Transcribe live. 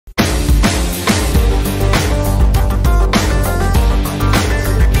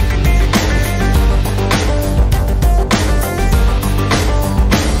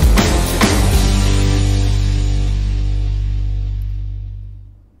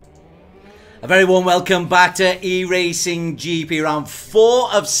A very warm welcome back to eRacing GP, round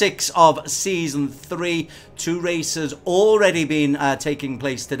 4 of 6 of Season 3. 2 races already been taking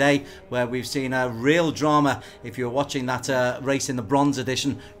place today, where we've seen a real drama. If you're watching that race in the bronze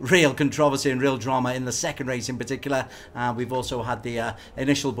edition, real controversy and real drama in the second race in particular. We've also had the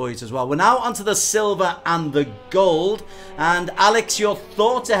initial boys as well. We're now onto the silver and the gold. And Alex, your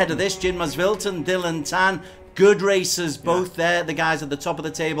thoughts ahead of this? Jin Masvilt and Dillan Tan. Good races, both there, the guys at the top of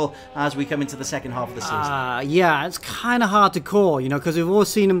the table as we come into the second half of the season. Yeah, it's kind of hard to call, you know, because we've all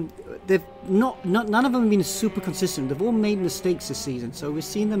seen them. They've none of them have been super consistent. They've all made mistakes this season, so we've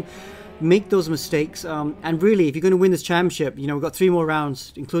seen them make those mistakes. And really, if you're going to win this championship, you know, we've got 3 more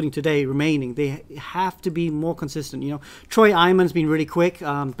rounds, including today, remaining. They have to be more consistent. You know, Troy Iman's been really quick,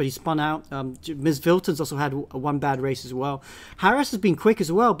 but he spun out. Ms. Vilton's also had one bad race as well. Harris has been quick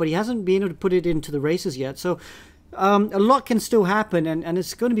as well, but he hasn't been able to put it into the races yet. So a lot can still happen, and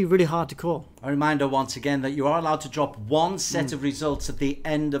it's going to be really hard to call. A reminder once again that you are allowed to drop 1 set of results at the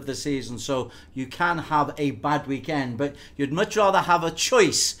end of the season, so you can have a bad weekend, but you'd much rather have a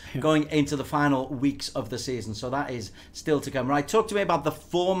choice going into the final weeks of the season. So that is still to come. Right, talk to me about the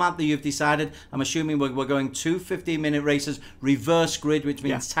format that you've decided. I'm assuming we're going 2 15-minute races, reverse grid, which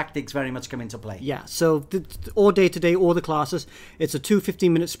means tactics very much come into play. Yeah, so all day today, all the classes, it's a 2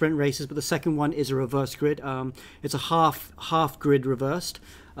 15-minute sprint races, but the second one is a reverse grid. It's a half grid reversed.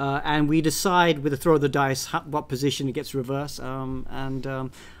 And we decide with a throw of the dice what position it gets reversed. I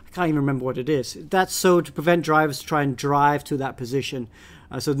can't even remember what it is. That's so to prevent drivers to try and drive to that position.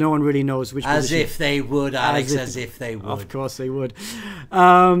 So no one really knows which position. As if they would, Alex, as if they would. Of course they would.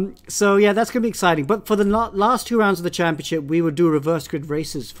 So yeah, that's going to be exciting. But for the last 2 rounds of the championship, we would do reverse grid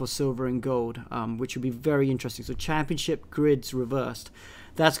races for silver and gold, which would be very interesting. So championship grids reversed.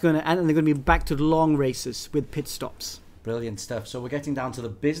 That's going to, and they're going to be back to long races with pit stops. Brilliant stuff. So we're getting down to the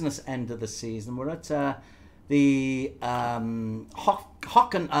business end of the season. We're at the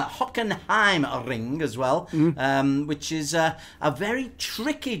Hockenheimring as well, which is a very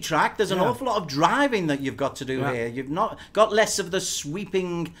tricky track. There's an awful lot of driving that you've got to do here. You've not got less of the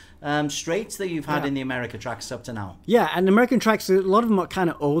sweeping straights that you've had in the American tracks up to now. Yeah, and American tracks, a lot of them are kind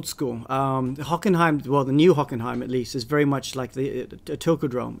of old school. Hockenheim, well, the new Hockenheim at least, is very much like the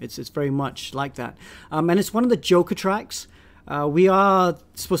Tokodrome. It's very much like that. And it's one of the Joker tracks. We are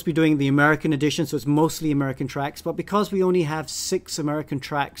supposed to be doing the American edition, so it's mostly American tracks. But because we only have 6 American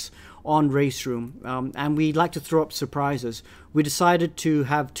tracks on RaceRoom, and we like to throw up surprises, we decided to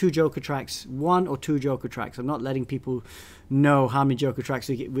have 2 Joker tracks, 1 or 2 Joker tracks. I'm not letting people know how many Joker tracks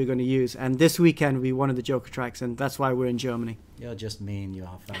we're going to use. And this weekend, we wanted the Joker tracks, and that's why we're in Germany. You're just mean, you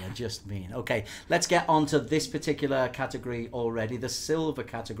are, fella. Just mean. Okay, let's get on to this particular category already, the silver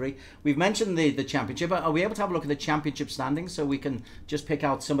category. We've mentioned the championship. Are we able to have a look at the championship standings so we can just pick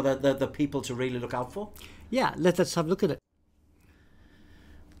out some of the people to really look out for? Yeah, let's have a look at it.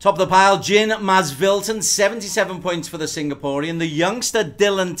 Top of the pile, Jin Masvilton, 77 points for the Singaporean. The youngster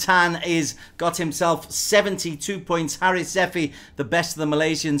Dillan Tan got himself 72 points. Haris Zefi, the best of the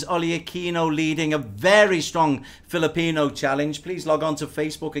Malaysians. Oli Aquino leading a very strong Filipino challenge. Please log on to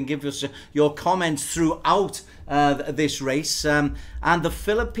Facebook and give us your comments throughout this race. And the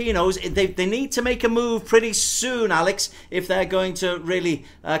Filipinos, they need to make a move pretty soon, Alex, if they're going to really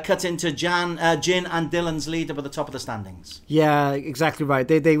cut into Jin and Dillan's lead up at the top of the standings. Yeah, exactly right.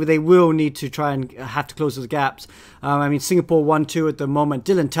 They will need to try and have to close those gaps. I mean, Singapore 1-2 at the moment.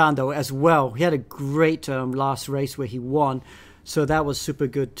 Dillan Tan, though, as well. He had a great last race where he won, so that was super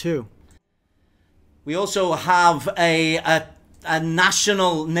good too. We also have a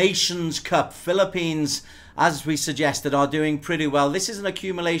national Nations Cup. Philippines, as we suggested, are doing pretty well. This is an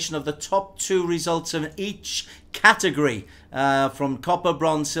accumulation of the top 2 results of each category, from copper,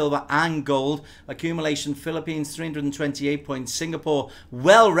 bronze, silver and gold. Accumulation, Philippines 328 points. Singapore,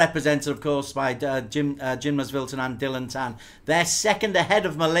 well represented of course by Jin Masvilton and Dillan Tan. They're second ahead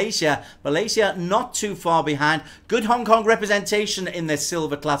of Malaysia. Malaysia not too far behind. Good Hong Kong representation in their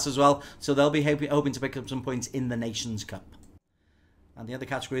silver class as well, so they'll be hoping to pick up some points in the Nations Cup. And the other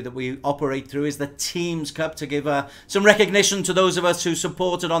category that we operate through is the Teams Cup, to give some recognition to those of us who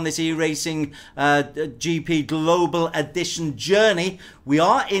supported on this eRacing GP Global Edition journey. We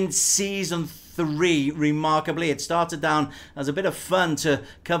are in Season F3 remarkably. It started down as a bit of fun to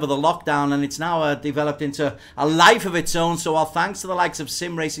cover the lockdown, and it's now developed into a life of its own. So our thanks to the likes of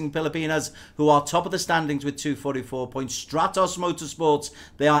Sim Racing Filipinas, who are top of the standings with 244 points. Stratos Motorsports,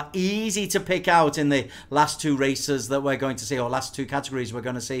 they are easy to pick out in the last two races that we're going to see, or last two categories we're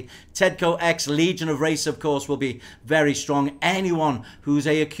going to see. Tedco X, Legion of Race, of course, will be very strong. Anyone who's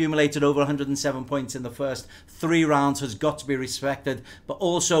accumulated over 107 points in the first 3 rounds has got to be respected. But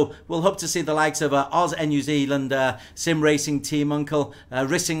also, we'll hope to see the likes of Oz and New Zealand, Sim Racing, Team Uncle,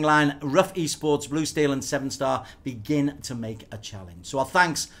 Racing Line, Rough Esports, Blue Steel and 7 Star begin to make a challenge. So our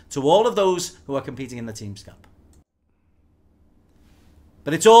thanks to all of those who are competing in the Teams Cup.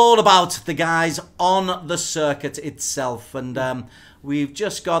 But it's all about the guys on the circuit itself. And we've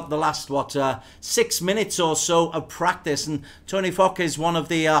just got the last, 6 minutes or so of practice. And Tony Fock is one of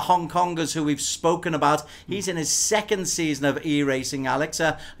the Hong Kongers who we've spoken about. He's in his 2nd season of eRacing, Alex.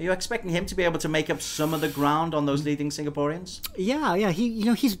 Are you expecting him to be able to make up some of the ground on those leading Singaporeans? Yeah.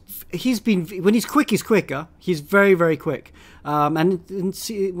 He's been, when he's quick, he's quicker. He's very, very quick. And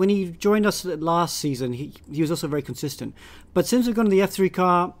when he joined us last season, he was also very consistent. But since we've gone to the F3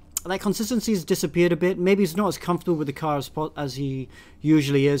 car, that consistency has disappeared a bit. Maybe he's not as comfortable with the car as he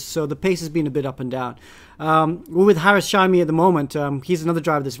usually is, so the pace has been a bit up and down. We're with Harris Shaimi at the moment. He's another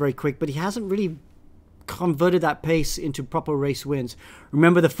driver that's very quick, but he hasn't really converted that pace into proper race wins.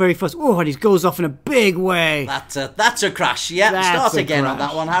 Remember the very first, and he goes off in a big way. That's a crash. Yeah, start again on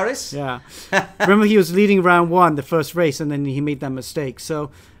that one, Harris. Yeah. Remember he was leading round 1, the first race, and then he made that mistake.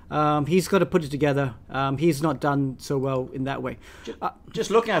 So he's got to put it together. He's not done so well in that way. Just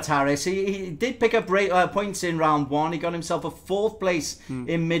looking at Harris, he did pick up points in round 1. He got himself a 4th place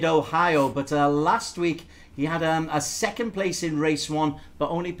in Mid-Ohio, but last week he had a 2nd place in race 1, but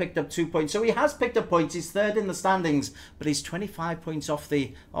only picked up 2 points. So he has picked up points. He's 3rd in the standings, but he's 25 points off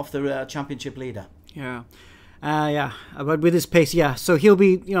the championship leader. Yeah. But with his pace, so he'll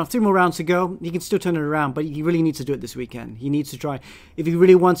be, 3 more rounds to go. He can still turn it around, but he really needs to do it this weekend. He needs to try. If he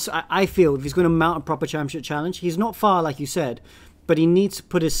really wants, I feel, if he's going to mount a proper championship challenge, he's not far, like you said, but he needs to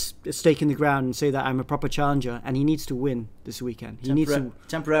put his stake in the ground and say that I'm a proper challenger, and he needs to win this weekend. He needs to.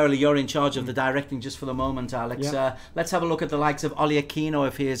 Temporarily, you're in charge of the directing just for the moment, Alex. Yep. Let's have a look at the likes of Ollie Aquino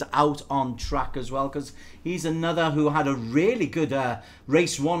if he is out on track as well, because he's another who had a really good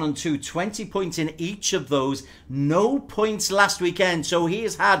race 1 and 2, 20 points in each of those. No points last weekend, so he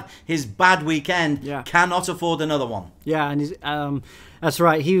has had his bad weekend. Yeah. Cannot afford another one. Yeah, and he's, that's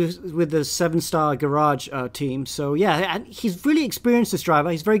right. He was with the 7 Star Garage team. So, and he's really experienced, this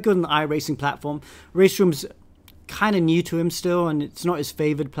driver. He's very good on the iRacing platform. RaceRoom's kind of new to him still, and it's not his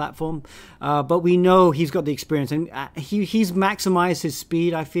favored platform. But we know he's got the experience, and he's maximized his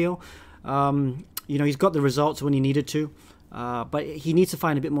speed, I feel. He's got the results when he needed to. But he needs to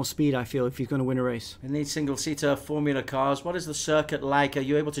find a bit more speed, I feel, if he's going to win a race. In these single-seater Formula cars, what is the circuit like? Are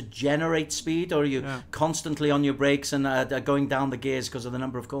you able to generate speed, or are you constantly on your brakes and going down the gears because of the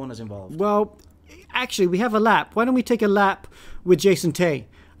number of corners involved? Well, actually, we have a lap. Why don't we take a lap with Jason Tay?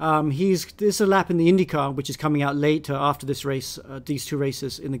 There's a lap in the IndyCar, which is coming out later after this race, these 2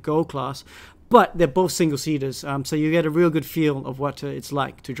 races in the Gold class. But they're both single-seaters, so you get a real good feel of what it's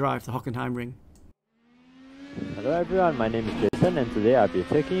like to drive the Hockenheimring. Hello everyone, my name is Jason, and today I'll be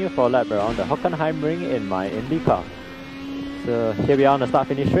taking you for a lap around the Hockenheimring in my IndyCar. So here we are on the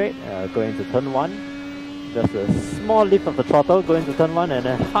start-finish straight, going to turn 1. Just a small lift of the throttle going to turn 1, and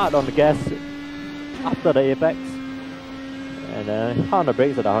then hard on the gas after the apex. And then hard on the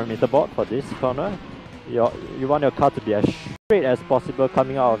brakes at the 100-meter board for this corner. You want your car to be as straight as possible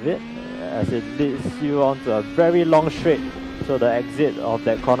coming out of it, as it leads you onto a very long straight. So the exit of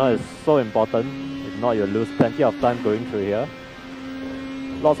that corner is so important. Not, you'll lose plenty of time going through here.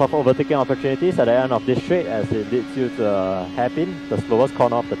 Lots of overtaking opportunities at the end of this straight, as it leads you to a hairpin, the slowest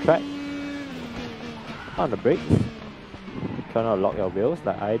corner of the track. On the brakes, you cannot lock your wheels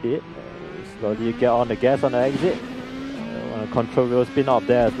like I did. Slowly get on the gas on the exit. Want to control wheel spin up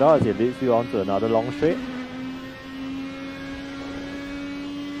there as well, as it leads you onto another long straight.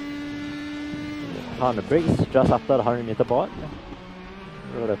 On the brakes just after the 100-meter board.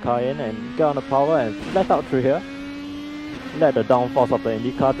 Roll the car in and get on the power and flat out through here. Let the downforce of the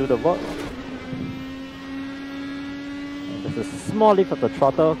IndyCar do the work. And there's a small lift of the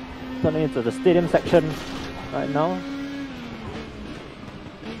throttle turning into the stadium section right now.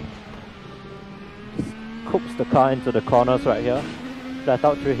 Just cooks the car into the corners right here. Flat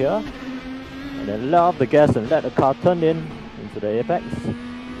out through here. And then let off the gas and let the car turn in into the apex.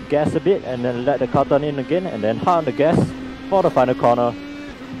 Gas a bit and then let the car turn in again, and then hard on the gas for the final corner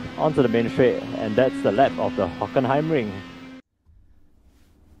onto the main straight, and that's the lap of the Hockenheimring.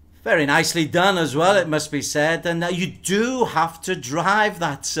 Very nicely done as well, it must be said. And you do have to drive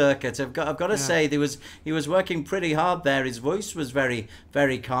that circuit. I've got to say, he was working pretty hard there. His voice was very,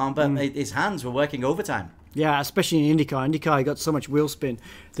 very calm, but his hands were working overtime. Yeah, especially in IndyCar. IndyCar, you got so much wheel spin.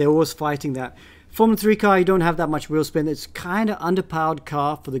 They're always fighting that. Formula 3 car, you don't have that much wheel spin. It's kind of underpowered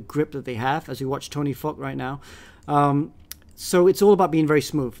car for the grip that they have, as we watch Tony Fock right now. So it's all about being very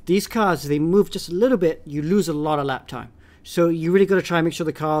smooth. These cars, they move just a little bit, you lose a lot of lap time. So you really got to try and make sure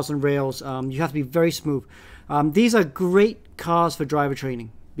the car's on rails. You have to be very smooth. These are great cars for driver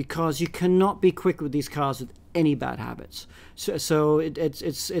training because you cannot be quick with these cars with any bad habits. So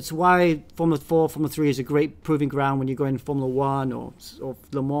it's why Formula 4, Formula 3 is a great proving ground when you go in Formula 1 or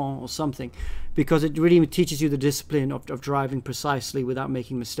Le Mans or something, because it really teaches you the discipline of driving precisely without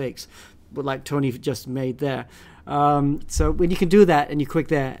making mistakes, but like Tony just made there. So when you can do that and you're quick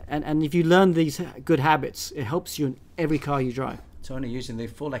there, and if you learn these good habits, it helps you in every car you drive. Tony using the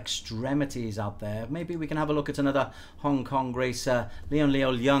full extremities out there. Maybe we can have a look at another Hong Kong racer, Leon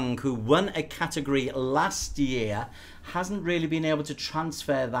Leo Young, who won a category last year. Hasn't really been able to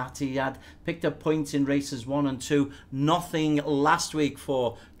transfer that. He had picked up points in races 1 and 2. Nothing last week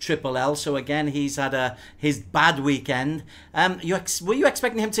for Triple L. So again, he's had his bad weekend. Were you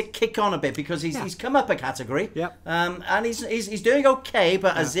expecting him to kick on a bit, because he's come up a category? Yep. And he's doing okay,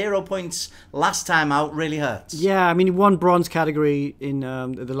 but a 0 points last time out really hurts. Yeah, I mean, he won bronze category in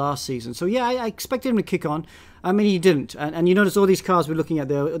the last season. So yeah, I expected him to kick on. I mean, he didn't. And you notice all these cars we're looking at,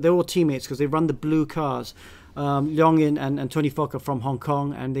 they're all teammates because they run the blue cars. Leong and Tony Fock are from Hong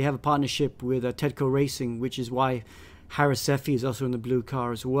Kong, and they have a partnership with Tedco Racing, which is why Harris Seffi is also in the blue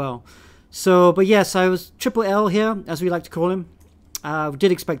car as well. So, but yes, I was Triple L here, as we like to call him.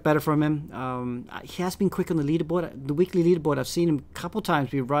 Did expect better from him. He has been quick on the leaderboard. The weekly leaderboard, I've seen him a couple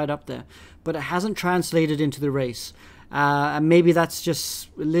times be right up there, but it hasn't translated into the race. And maybe that's just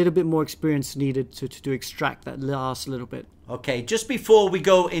a little bit more experience needed to extract that last little bit. Okay, just before we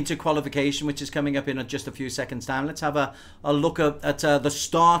go into qualification, which is coming up in just a few seconds' time, let's have a look at the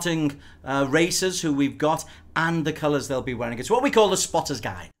starting racers who we've got and the colours they'll be wearing. It's what we call the Spotter's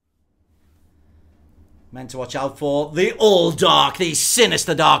Guide. Men to watch out for: the all-dark, the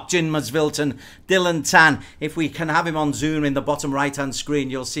sinister dark Jin Masvilton, Dillan Tan. If we can have him on Zoom in the bottom right-hand screen,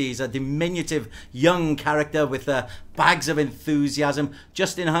 you'll see he's a diminutive young character with bags of enthusiasm.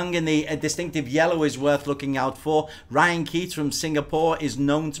 Justin Hung in the distinctive yellow is worth looking out for. Ryan Keith from Singapore is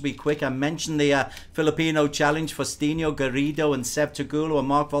known to be quick. I mentioned the Filipino challenge. Faustino Garrido and Seb Tagulo and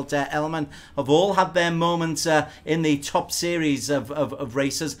Mark Voltaire Elman have all had their moments in the top series of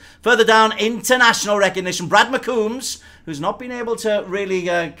races. Further down, international recognition. Brad McCombs, who's not been able to really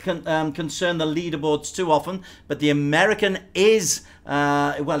concern the leaderboards too often, but the American is,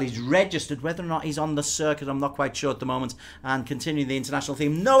 well, he's registered. Whether or not he's on the circuit, I'm not quite sure at the moment. And continuing the international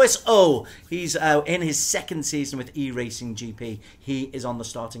theme, Nois O. He's in his second season with eRacing GP. He is on the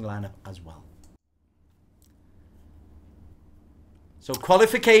starting lineup as well. So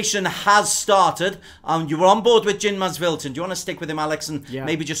qualification has started. You were on board with Jin Masvilton. Do you want to stick with him, Alex, and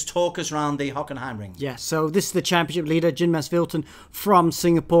maybe just talk us around the Hockenheimring? Yeah, so this is the championship leader, Jin Masvilton from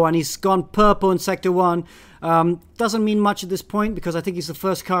Singapore, and he's gone purple in Sector 1. Doesn't mean much at this point because I think he's the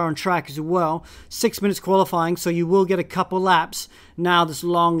first car on track as well. 6 minutes qualifying, so you will get a couple laps. Now this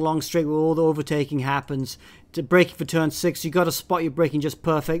long straight where all the overtaking happens. To braking for turn 6, you got to spot your braking just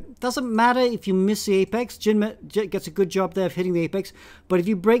perfect. Doesn't matter if you miss the apex. Jin gets a good job there of hitting the apex. But if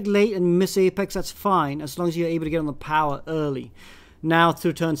you brake late and miss the apex, that's fine, as long as you're able to get on the power early. Now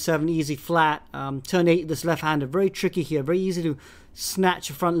through turn 7, easy flat. Turn 8, this left-hander, very tricky here. Very easy to snatch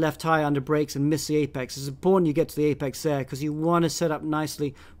your front left tire under brakes and miss the apex. It's important you get to the apex there because you want to set up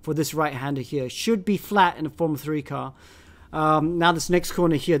nicely for this right-hander here. Should be flat in a Formula 3 car. Now this next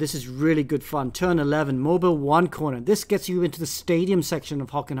corner here, this is really good fun. Turn 11, Mobile 1 corner. This gets you into the stadium section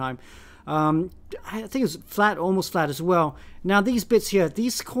of Hockenheim. I think it's flat, almost flat as well. Now these bits here,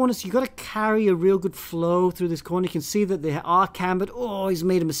 these corners, you got to carry a real good flow through this corner. You can see that they are cambered. Oh, he's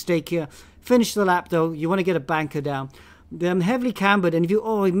made a mistake here. Finish the lap though. You want to get a banker down. They're heavily cambered, and if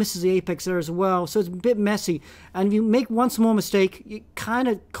you, he misses the apex there as well, so it's a bit messy. And if you make one small mistake, it kind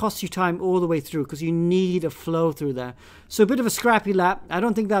of costs you time all the way through because you need a flow through there. So a bit of a scrappy lap. I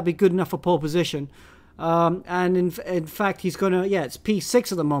don't think that'd be good enough for pole position. And in fact, he's going to, it's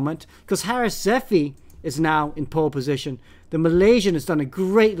P6 at the moment because Harris Seffi is now in pole position. The Malaysian has done a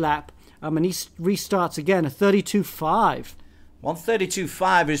great lap, and he restarts again, a 32.5.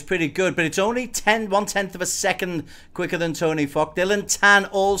 132.5 is pretty good, but it's only 1/10 of a second quicker than Tony Fock. Dillan Tan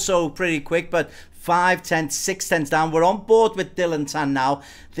also pretty quick, but 5/10, 6/10 down. We're on board with Dillan Tan now.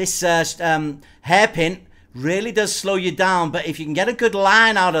 This hairpin really does slow you down. But if you can get a good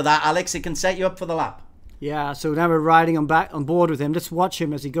line out of that, Alex, it can set you up for the lap. Yeah, so now we're riding on board with him. Let's watch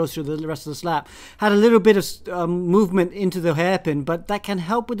him as he goes through the rest of this lap. Had a little bit of movement into the hairpin, but that can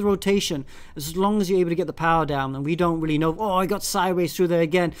help with the rotation as long as you're able to get the power down. And we don't really know. Oh, I got sideways through there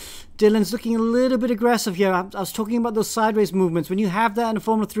again. Dillan's looking a little bit aggressive here. I was talking about those sideways movements. When you have that in a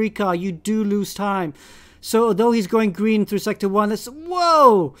Formula 3 car, you do lose time. So although he's going green through Sector 1, let's...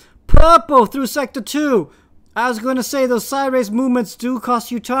 Whoa! Purple through Sector 2. I was going to say those sideways movements do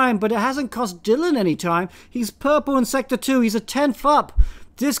cost you time, but it hasn't cost Dillan any time. He's purple in Sector 2. He's a 10th up.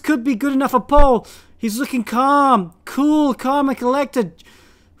 This could be good enough for pole. He's looking calm, cool, calm and collected.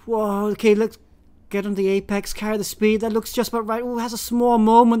 Whoa, okay, let's get on the apex, carry the speed. That looks just about right. Oh, has a small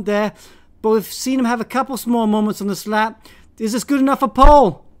moment there, but we've seen him have a couple small moments on this lap. Is this good enough for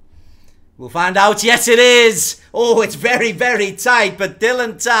pole? We'll find out. Yes, it is. Oh, it's very, very tight, but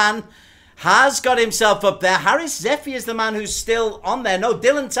Dillan Tan has got himself up there. Haris Zeffy is the man who's still on there. No,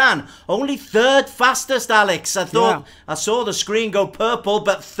 Dillan Tan, only third fastest, Alex. I thought I saw the screen go purple,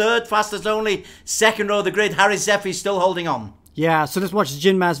 but third fastest only. Second row of the grid, Haris Zeffy still holding on. Yeah, so let's watch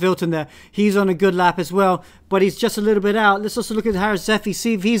Jin Masvilton there. He's on a good lap as well, but he's just a little bit out. Let's also look at Haris Zeffy,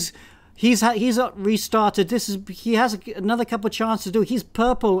 see if he's restarted. He has another couple of chances to do. He's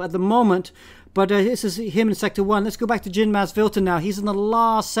purple at the moment, but this is him in Sector 1. Let's go back to Jin Masvilton now. He's in the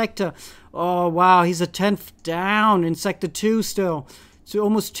last sector. Oh, wow. He's a 10th down in Sector 2 still. So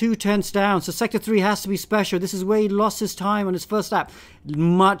almost 2 tenths down. So Sector 3 has to be special. This is where he lost his time on his first lap.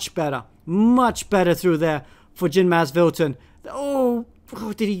 Much better through there for Jin Masvilton. Oh,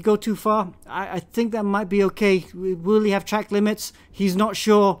 did he go too far? I think that might be okay. Will he have track limits? He's not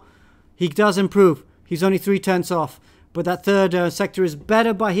sure. He does improve. He's only 3 tenths off. But that third sector is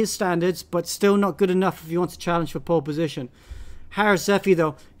better by his standards, but still not good enough if he wants to challenge for pole position. Haris Zeffy,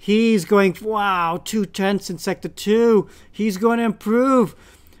 though, he's going, wow, 2 tenths in Sector 2. He's going to improve.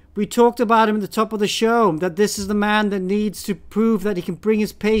 We talked about him at the top of the show, that this is the man that needs to prove that he can bring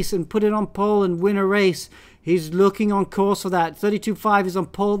his pace and put it on pole and win a race. He's looking on course for that. 32.5 is on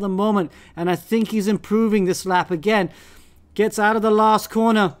pole at the moment, and I think he's improving this lap again. Gets out of the last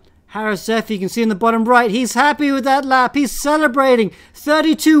corner. Haris Zeffy, you can see in the bottom right, he's happy with that lap. He's celebrating.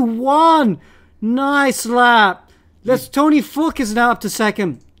 32.1. Nice lap. Tony Fook is now up to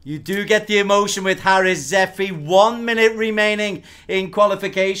second. You do get the emotion with Haris Zeffy. 1 minute remaining in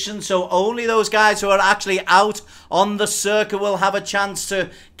qualification. So only those guys who are actually out on the circuit will have a chance to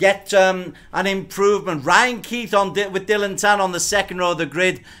get an improvement. Ryan Keith with Dillan Tan on the second row of the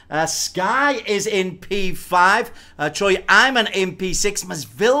grid. Sky is in P5. Troy Iman in P6.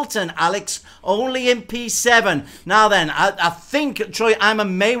 Masvilton, Alex, only in P7. Now then, I think Troy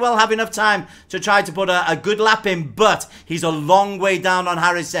Iman may well have enough time to try to put a good lap in, but he's a long way down on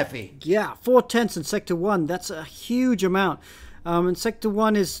Haris Zeffy. Yeah, 4 tenths in Sector 1. That's a huge amount. And Sector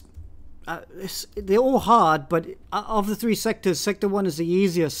 1 is... they're all hard, but of the 3 sectors, Sector 1 is the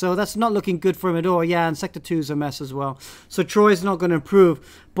easiest, so that's not looking good for him at all. Yeah, and Sector 2 is a mess as well. So Troy's not going to improve,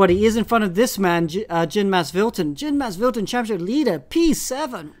 but he is in front of this man, Jin Masvilton. Jin Masvilton, championship leader,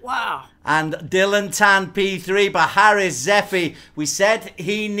 P7. Wow. And Dillan Tan P3, but Haris Zeffy, we said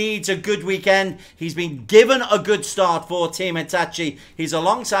he needs a good weekend. He's been given a good start for Team Hitachi. He's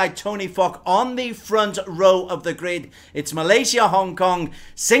alongside Tony Fock on the front row of the grid. It's Malaysia, Hong Kong,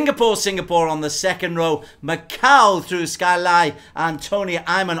 Singapore on the second row, Macau through Skylai, and Tony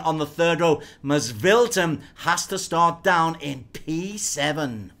Iman on the third row. Masvilton has to start down in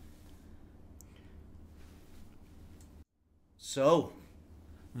P7. So...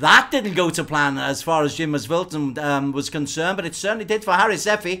 that didn't go to plan as far as Jim Masvilton was concerned, but it certainly did for Haris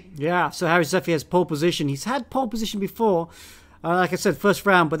Zeffy. Yeah, so Haris Zeffy has pole position. He's had pole position before, like I said, first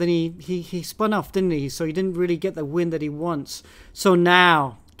round, but then he spun off, didn't he? So he didn't really get the win that he wants. So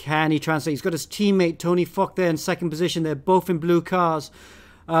now, can he translate? He's got his teammate Tony Fock there in second position. They're both in blue cars.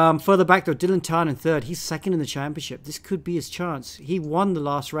 Further back though, Dillan Tan in third. He's second in the championship. This could be his chance. He won the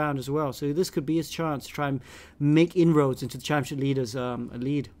last round as well, so this could be his chance to try and make inroads into the championship leaders'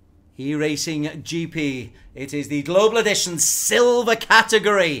 lead. eRacing GP. It is the Global Edition Silver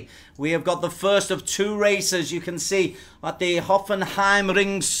category. We have got the first of 2 races. You can see at the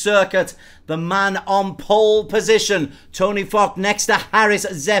Hockenheimring circuit, the man on pole position, Tony Fock next to Haris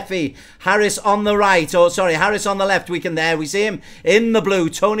Zeffy. Haris on the right, or sorry, Haris on the left. We see him in the blue.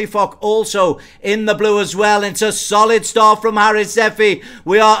 Tony Fock also in the blue as well. It's a solid start from Haris Zeffy.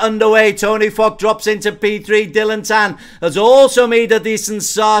 We are underway. Tony Fock drops into P3. Dillan Tan has also made a decent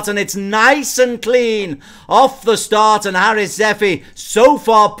start, and it's nice and clean off the start, and Haris Zeffy so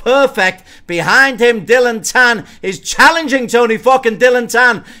far perfect. Behind him, Dillan Tan is challenging Tony Fock, and Dillan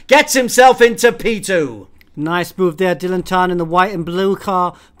Tan gets himself into P2. Nice move there, Dillan Tan in the white and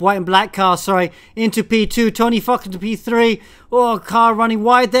black car, sorry, into P2, Tony Fox into P3. Oh, car running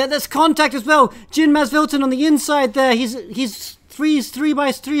wide there. There's contact as well. Jim Masvilton on the inside there. He's three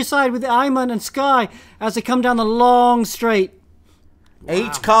by three side with Ayman and Sky as they come down the long straight. Wow.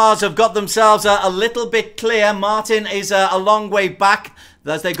 8 cars have got themselves a little bit clear. Martin is a long way back.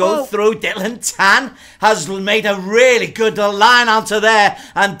 As they go through, Dillan Tan has made a really good line onto there.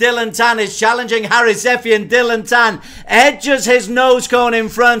 And Dillan Tan is challenging Harry Zeffy. And Dillan Tan edges his nose cone in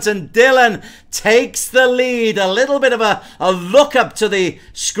front. And Dillan takes the lead. A little bit of a look up to the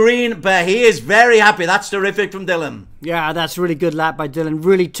screen. But he is very happy. That's terrific from Dillan. Yeah, that's a really good lap by Dillan.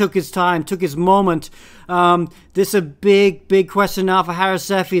 Really took his time, took his moment. This is a big question now for Harry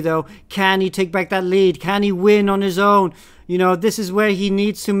Zeffy, though. Can he take back that lead? Can he win on his own? You know, this is where he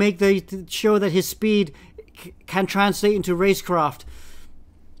needs to make show that his speed can translate into racecraft.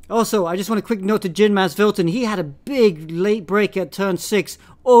 Also, I just want a quick note to Jim Masvilton. He had a big late break at turn 6,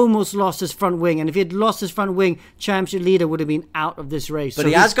 almost lost his front wing. And if he had lost his front wing, championship leader would have been out of this race. But so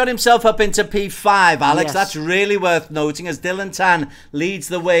he has got himself up into P5, Alex. Yes. That's really worth noting as Dillan Tan leads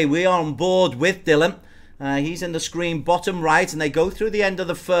the way. We are on board with Dillan. He's in the screen bottom right, and they go through the end of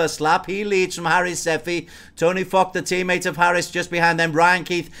the first lap. He leads from Harry Zeffy. Tony Fock, the teammate of Harris, just behind them. Ryan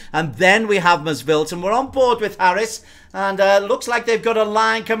Keith, and then we have Masvilton. We're on board with Harris, and looks like they've got a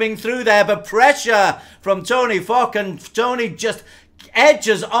line coming through there, but pressure from Tony Fock, and Tony just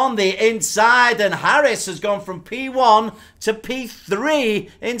edges on the inside, and Harris has gone from P1 to P3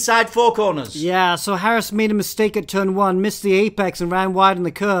 inside 4 corners. Yeah, so Harris made a mistake at turn 1, missed the apex and ran wide on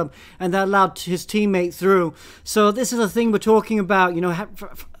the curb, and that allowed his teammate through. So this is the thing we're talking about. You know,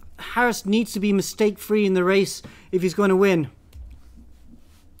 Harris needs to be mistake-free in the race if he's going to win.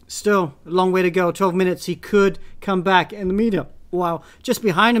 Still, a long way to go, 12 minutes. He could come back in the media. Wow. Just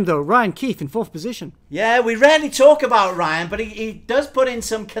behind him, though, Ryan Keefe in 4th position. Yeah, we rarely talk about Ryan, but he does put in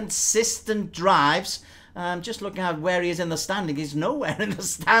some consistent drives. Just looking at where he is in the standing, he's nowhere in the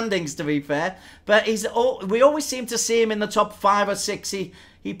standings, to be fair. But we always seem to see him in the top 5 or 6.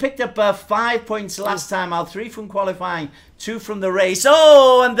 He picked up 5 points last time out, 3 from qualifying, 2 from the race.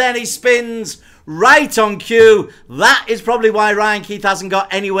 Oh, and then he spins right on cue. That is probably why Ryan Keith hasn't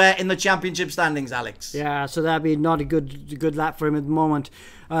got anywhere in the championship standings, Alex. Yeah, so that'd be not a good lap for him at the moment.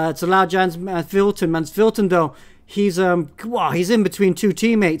 It's allowed Jans Masvilton. Masvilton, though, he's in between 2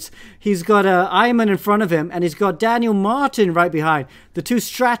 teammates. He's got Ayman in front of him, and he's got Daniel Martin right behind. The 2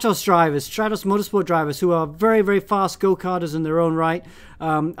 Stratos drivers, Stratos Motorsport drivers, who are very, very fast go-karters in their own right,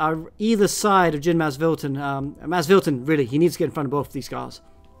 are either side of Jim Masvilton. Masvilton, really, he needs to get in front of both of these cars.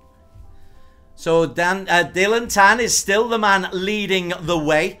 So Dillan Tan is still the man leading the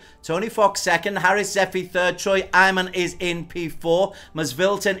way. Tony Fox 2nd, Harry Zeffy 3rd, Troy Ayman is in P4,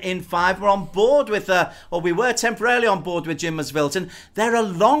 Masvilton in 5. We're on board with, or we were temporarily on board with Jim Masvilton. They're a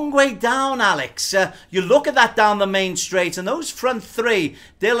long way down, Alex. You look at that down the main straight, and those front 3,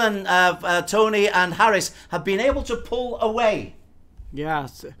 Dillan, Tony and Harris, have been able to pull away. Yeah,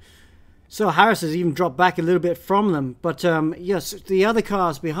 so Harris has even dropped back a little bit from them. But yes, the other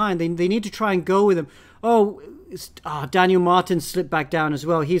cars behind, they need to try and go with them. Daniel Martin slipped back down as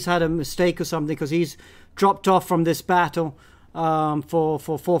well. He's had a mistake or something because he's dropped off from this battle for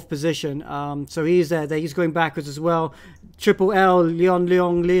 4th position. So he's there. He's going backwards as well. Triple L,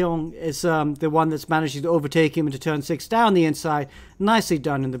 Leon is the one that's managed to overtake him into turn 6 down the inside. Nicely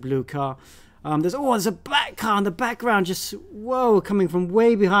done in the blue car. There's a black car in the background, just, whoa, coming from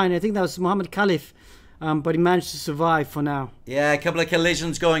way behind. I think that was Mohammed Khalif, but he managed to survive for now. Yeah, a couple of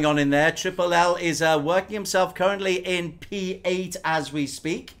collisions going on in there. Triple L is working himself currently in P8 as we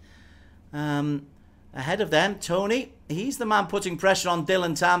speak. Ahead of them, Tony, he's the man putting pressure on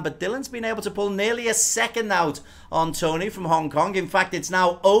Dillan Tan, but Dillan's been able to pull nearly a second out on Tony from Hong Kong. In fact, it's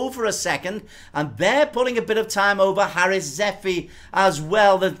now over a second, and they're pulling a bit of time over Harry Zeffy as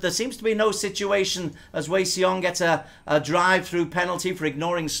well. There seems to be no situation as Wei Xiong gets a drive-through penalty for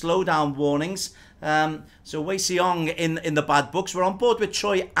ignoring slowdown warnings. So Wei Xiong in the bad books. We're on board with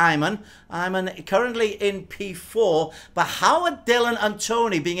Troy Ayman. Ayman currently in P4. But how are Dillan and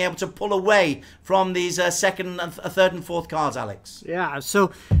Tony being able to pull away from these 2nd, 3rd and 4th cars, Alex? Yeah,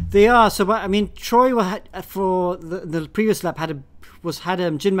 so they are. So, I mean, Troy for the previous lap had Jim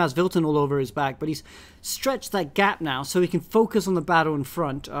Masvilton all over his back, but he's stretched that gap now so he can focus on the battle in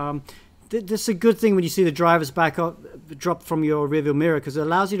front. This is a good thing when you see the drivers back up, drop from your rearview mirror, because it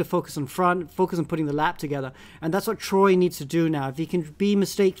allows you to focus on front, focus on putting the lap together. And that's what Troy needs to do now. If he can be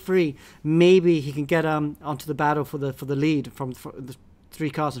mistake-free, maybe he can get onto the battle for the lead from three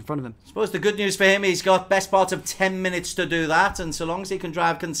cars in front of him. I suppose the good news for him, he's got best part of 10 minutes to do that, and so long as he can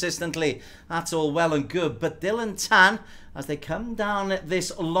drive consistently, that's all well and good. But Dillan Tan, as they come down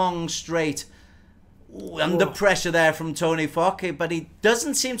this long straight, under pressure there from Tony Fock, but he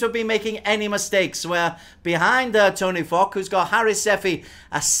doesn't seem to be making any mistakes. We're behind Tony Fock, who's got Haris Zeffy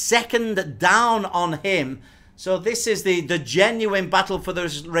a second down on him. So this is the genuine battle for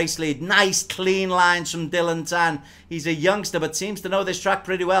the race lead. Nice, clean lines from Dillan Tan. He's a youngster, but seems to know this track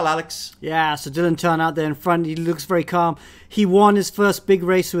pretty well, Alex. Yeah, so Dillan Tan out there in front. He looks very calm. He won his first big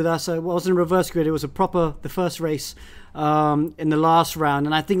race with us. It wasn't a reverse grid. It was the first race in the last round.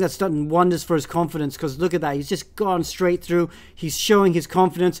 And I think that's done wonders for his confidence, because look at that. He's just gone straight through. He's showing his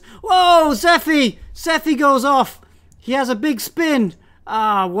confidence. Whoa, Zeffy! Zeffy goes off. He has a big spin.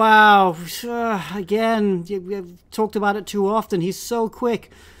 Ah, wow. Again, we've talked about it too often. He's so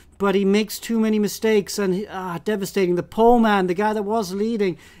quick, but he makes too many mistakes, and devastating. The pole man, the guy that was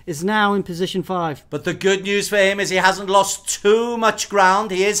leading, is now in position 5. But the good news for him is he hasn't lost too much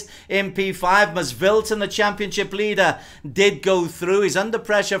ground. He is in P5. Masvilton, the championship leader, did go through. He's under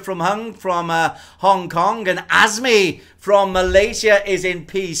pressure from Hong Kong, and Azmi from Malaysia is in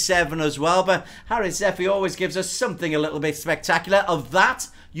P7 as well. But Haris Zeffy always gives us something a little bit spectacular. Of that,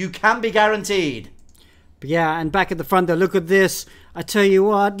 you can be guaranteed. But yeah, and back at the front there, look at this. I tell you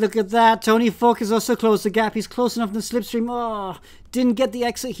what, look at that. Tony Fock has also closed the gap. He's close enough in the slipstream. Oh, didn't get the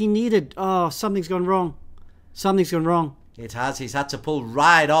exit he needed. Oh, something's gone wrong. Something's gone wrong. It has. He's had to pull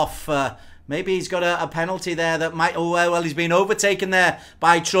right off. Maybe he's got a penalty there that might... Oh, well, he's been overtaken there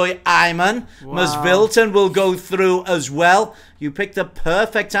by Troy Iman. Wow. Masvilton will go through as well. You picked a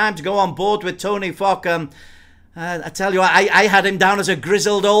perfect time to go on board with Tony Fock. I tell you, I had him down as a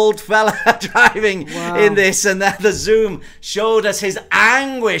grizzled old fella driving in this, and the zoom showed us his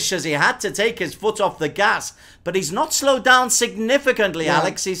anguish as he had to take his foot off the gas. But he's not slowed down significantly,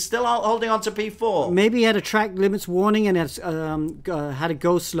 Alex. He's still holding on to P4. Maybe he had a track limits warning and had to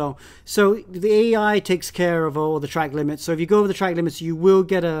go slow. So the AI takes care of all the track limits. So if you go over the track limits, you will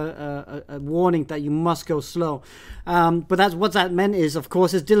get a warning that you must go slow. But that's what that meant is, of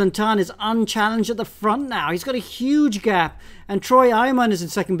course, is Dillan Tan is unchallenged at the front now. He's got a huge gap. And Troy Iman is in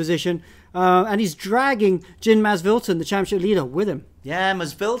second position. And he's dragging Jin Masvilton, the championship leader, with him. Yeah,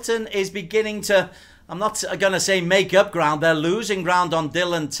 Masvilton is beginning to... I'm not going to say make up ground. They're losing ground on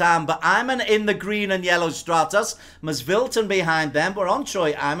Dillan Tan, but Iman in the green and yellow Stratos. Masvilton behind them. We're on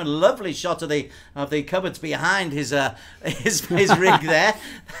Troy Iman. Lovely shot of the cupboards behind his rig there.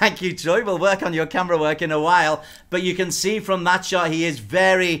 Thank you, Troy. We'll work on your camera work in a while. But you can see from that shot he is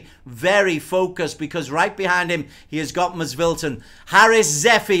very, very focused, because right behind him he has got Masvilton. Haris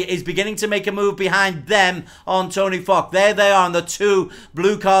Zeffy is beginning to make a move behind them on Tony Fock. There they are on the two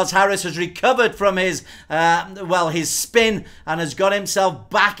blue cars. Haris has recovered from his spin and has got himself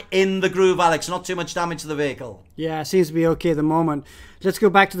back in the groove, Alex. Not too much damage to the vehicle. Yeah, seems to be okay at the moment. Let's go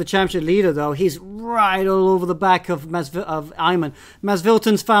back to the championship leader, though. He's right all over the back of Iman.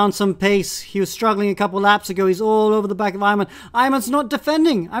 Masvilton's found some pace. He was struggling a couple laps ago. He's all over the back of Iman. Iman's not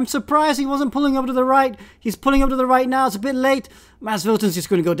defending. I'm surprised he wasn't pulling over to the right. He's pulling over to the right now. It's a bit late. Masvilton's just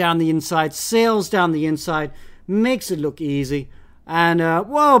going to go down the inside, sails down the inside, makes it look easy. And,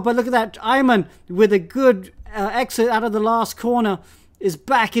 whoa, but look at that. Iman, with a good exit out of the last corner, is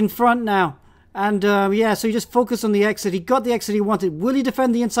back in front now. And, yeah, so he just focused on the exit. He got the exit he wanted. Will he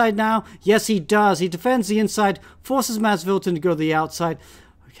defend the inside now? Yes, he does. He defends the inside, forces Masvilton to go to the outside,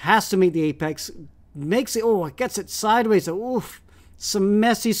 has to meet the apex, makes it, gets it sideways. Oof, some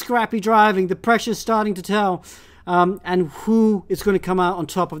messy, scrappy driving. The pressure's starting to tell. And who is going to come out on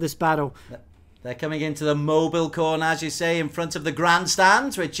top of this battle? They're coming into the mobile corner, as you say, in front of the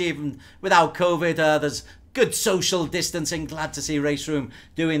grandstands, which even without COVID, there's good social distancing. Glad to see RaceRoom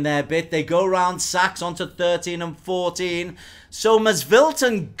doing their bit. They go round Sachs onto 13 and 14. So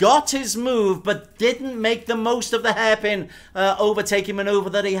Masvilton got his move, but didn't make the most of the hairpin overtaking maneuver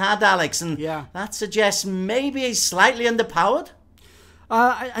that he had, Alex. And that suggests maybe he's slightly underpowered.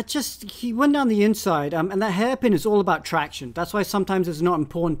 He went down the inside, and that hairpin is all about traction. That's why sometimes it's not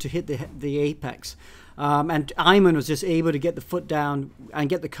important to hit the apex. And Iman was just able to get the foot down and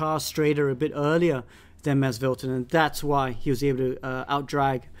get the car straighter a bit earlier than Masvilton, and that's why he was able to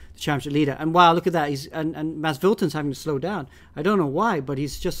outdrag the championship leader. And wow, look at that! And Masvilton's having to slow down. I don't know why, but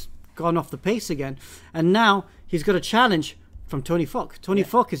he's just gone off the pace again. And now he's got a challenge from Tony Fock. Tony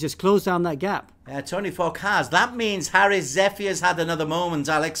Fock has just closed down that gap. Tony Fock has. That means Haris Zeffy has had another moment,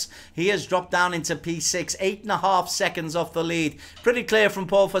 Alex. He has dropped down into P6, 8.5 seconds off the lead. Pretty clear from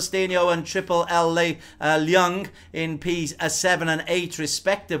Paul Faustino and Triple L Leung in P7 and 8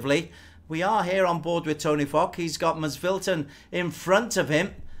 respectively. We are here on board with Tony Fock. He's got Masvilton in front of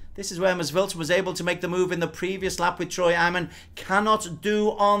him. This is where Masvilton was able to make the move in the previous lap with Troy Iman. Cannot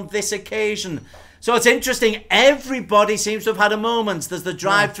do on this occasion. So it's interesting. Everybody seems to have had a moment. There's the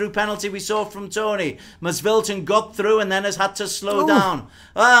drive-through penalty we saw from Tony. Masvilton got through and then has had to slow down.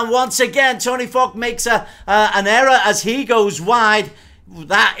 Once again, Tony Fock makes an error as he goes wide.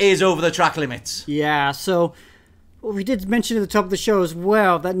 That is over the track limits. Yeah, so we did mention at the top of the show as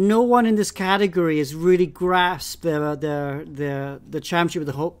well that no one in this category has really grasped the championship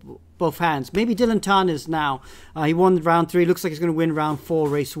with both hands. Maybe Dillan Tan is now. He won round 3. Looks like he's going to win round 4,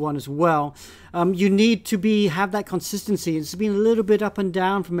 race 1 as well. You need to have that consistency. It's been a little bit up and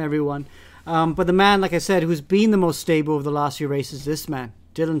down from everyone. But the man, like I said, who's been the most stable over the last few races, this man,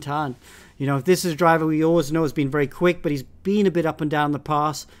 Dillan Tan. You know, this is a driver we always know has been very quick, but he's been a bit up and down the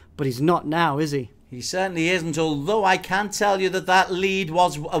pass. But he's not now, is he? He certainly isn't, although I can tell you that lead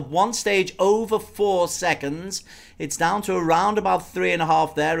was at one stage over 4 seconds. It's down to around about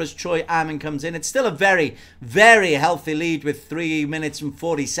 3.5 there as Troy Iman comes in. It's still a very, very healthy lead with 3 minutes and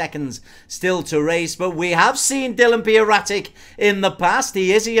 40 seconds still to race. But we have seen Dillan be erratic in the past.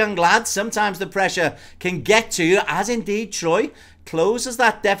 He is a young lad. Sometimes the pressure can get to you, as indeed Troy closes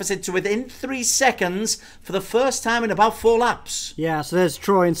that deficit to within 3 seconds for the first time in about 4 laps. Yeah, so there's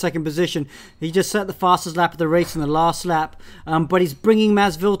Troy in second position. He just set the fastest lap of the race in the last lap, but he's bringing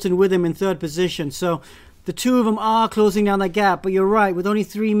Masvilton with him in third position. So the two of them are closing down that gap, but you're right, with only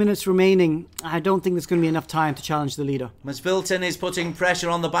 3 minutes remaining, I don't think there's going to be enough time to challenge the leader. Masvilton is putting pressure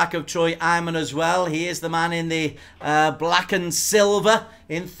on the back of Troy Iman as well. He is the man in the black and silver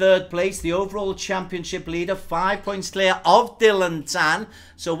in third place, the overall championship leader, 5 points clear of Dillan Tan.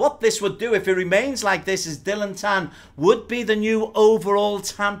 So what this would do if it remains like this is Dillan Tan would be the new overall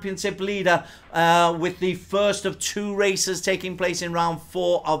championship leader with the first of 2 races taking place in round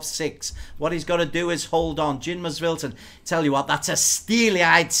 4 of 6. What he's got to do is hold on. Jin Masvilton, tell you what, that's a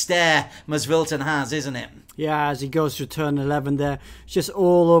steely-eyed stare Masvilton has, isn't it? Yeah, as he goes through turn 11 there, just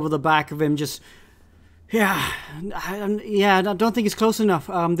all over the back of him, just... Yeah, I don't think it's close enough.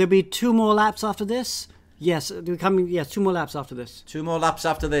 There'll be 2 more laps after this. Yes, 2 more laps after this. 2 more laps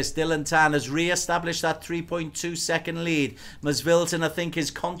after this. Dillan Tan has re-established that 3.2 second lead. Masvilton, I think, is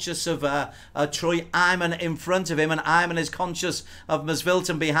conscious of Troy Iman in front of him, and Iman is conscious of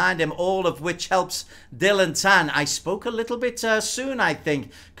Masvilton behind him, all of which helps Dillan Tan. I spoke a little bit soon, I think,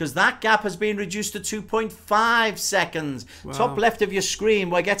 because that gap has been reduced to 2.5 seconds. Wow. Top left of your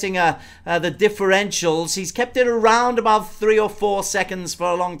screen, we're getting the differentials. He's kept it around about 3 or 4 seconds for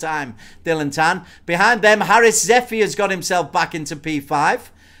a long time, Dillan Tan. Behind them, Harris Zephy has got himself back into P5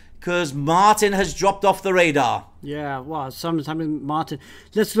 because Martin has dropped off the radar. Yeah, well, sometimes Martin.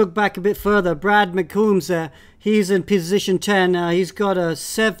 Let's look back a bit further. Brad McCombs there. He's in position 10. He's got a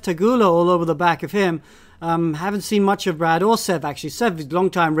Sev Tagulo all over the back of him. Haven't seen much of Brad or Sev, actually. Sev is a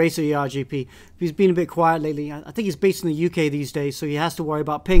long-time racer, ERGP. He's been a bit quiet lately. I think he's based in the UK these days, so he has to worry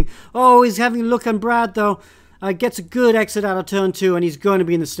about ping. Oh, he's having a look on Brad, though. Gets a good exit out of turn 2, and he's going to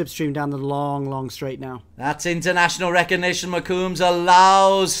be in the slipstream down the long straight now. That's international recognition. McCombs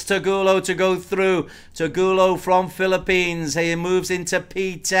allows Tagulo to go through. Tagulo from Philippines. He moves into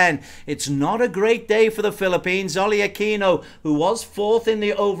P10. It's not a great day for the Philippines. Oli Aquino, who was 4th in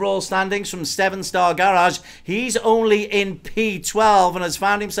the overall standings from 7-Star Garage, he's only in P12 and has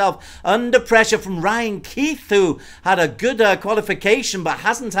found himself under pressure from Ryan Keith, who had a good qualification but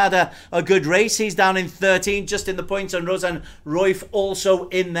hasn't had a good race. He's down in 13. Just in the points, and Roseanne Royf also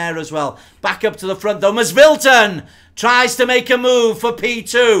in there as well. Back up to the front though. Masvilton tries to make a move for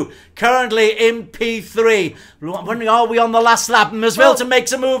P2. Currently in P3. When are we on the last lap? Masvilton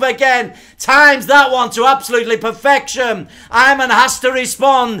makes a move again. Times that one to absolutely perfection. Iman has to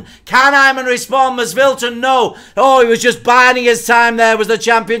respond. Can Iman respond? Masvilton, no. Oh, he was just biding his time there, was the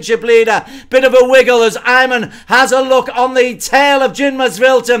championship leader. Bit of a wiggle as Iman has a look on the tail of Jin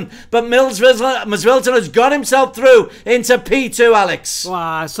Masvilton. But Masvilton has got himself through into P2, Alex.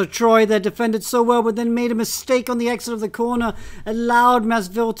 Wow, so Troy there defended so well, but then made a mistake on the exit of the corner. Allowed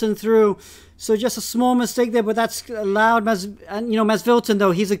Masvilton through. So just a small mistake there, but that's allowed Masvilton,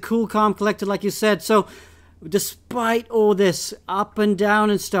 though, he's a cool, calm, collected, like you said. So despite all this up and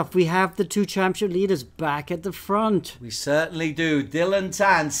down and stuff, we have the 2 championship leaders back at the front. We certainly do. Dillan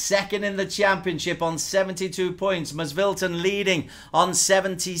Tan, 2nd in the championship on 72 points. Masvilton leading on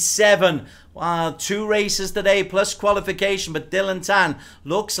 77. 2 races today plus qualification, but Dillan Tan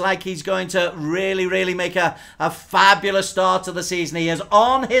looks like he's going to really make a fabulous start to the season. He is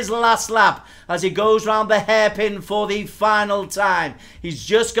on his last lap as he goes round the hairpin for the final time. He's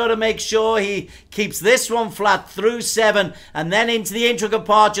just got to make sure he keeps this one flat through. through 7 and then into the intricate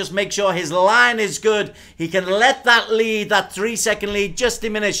part. Just make sure his line is good. He can let that lead, that 3-second lead, just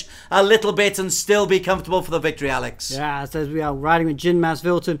diminish a little bit and still be comfortable for the victory, Alex. Yeah, as we are riding with Jin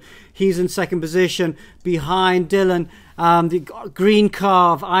Masvilton. He's in second position behind Dillan. The green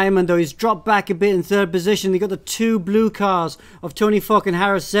car of Iman, though, he's dropped back a bit in third position. They got the 2 blue cars of Tony Fock and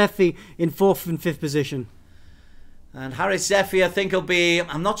Harris Zephy in 4th and 5th position. And Harris Zephy, I think he'll be,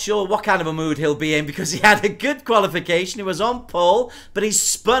 I'm not sure what kind of a mood he'll be in, because he had a good qualification. He was on pole, but he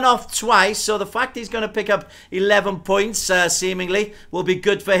spun off twice. So the fact he's going to pick up 11 points, seemingly, will be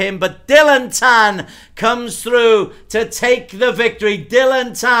good for him. But Dillan Tan comes through to take the victory.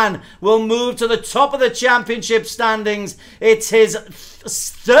 Dillan Tan will move to the top of the championship standings. It's his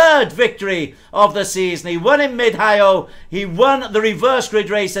 3rd victory of the season. He won in Mid-Ohio. He won the reverse grid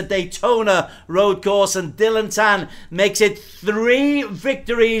race at Daytona Road Course, and Dillan Tan makes it 3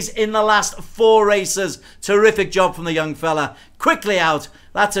 victories in the last 4 races. Terrific job from the young fella. Quickly out.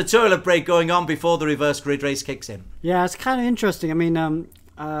 That's a toilet break going on before the reverse grid race kicks in. Yeah, it's kind of interesting. I mean,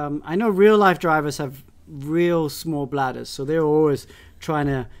 I know real life drivers have real small bladders, so they're always trying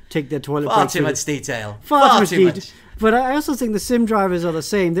to take their toilet break. Far too much detail. Far too much. But I also think the sim drivers are the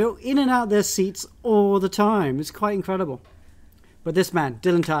same. They're in and out their seats all the time. It's quite incredible. But this man,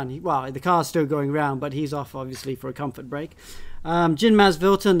 Dillan Tan, well, the car's still going round, but he's off, obviously, for a comfort break. Jin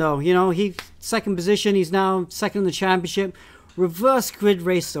Masvilton, though, you know, he's second position. He's now second in the championship. Reverse grid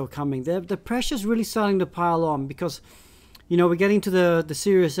race, though, coming. The pressure's really starting to pile on because, you know, we're getting to the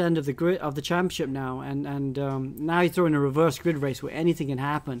serious end of the grid of the championship now. And now you throw in a reverse grid race where anything can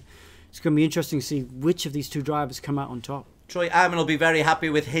happen. It's going to be interesting to see which of these 2 drivers come out on top. Troy Iman will be very happy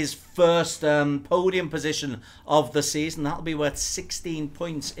with his first podium position of the season. That'll be worth 16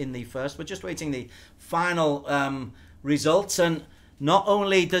 points in the first. We're just waiting the final results. And not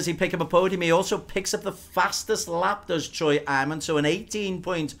only does he pick up a podium, he also picks up the fastest lap, does Troy Iman. So an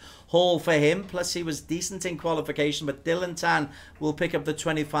 18-point haul for him. Plus, he was decent in qualification. But Dillan Tan will pick up the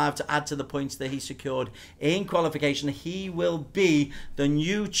 25 to add to the points that he secured in qualification. He will be the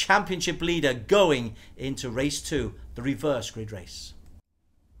new championship leader going into race 2, the reverse grid race.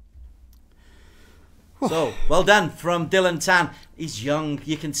 So, well done from Dillan Tan. He's young,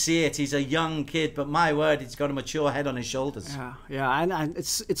 you can see it. He's a young kid, but my word, he's got a mature head on his shoulders. Yeah, and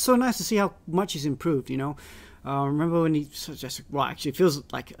it's so nice to see how much he's improved, you know. Remember when he well, actually it feels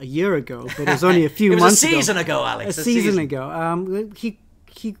like a year ago, but it was only a few months ago. It was a season ago, Alex. A season ago.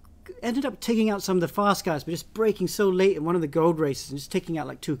 He ended up taking out some of the fast guys, but just braking so late in one of the gold races and just taking out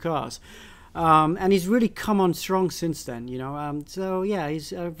like 2 cars. And he's really come on strong since then, you know. So yeah,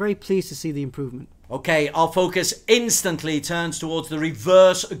 he's very pleased to see the improvement. Okay, our focus instantly turns towards the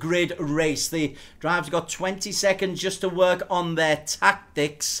reverse grid race. The drivers got 20 seconds just to work on their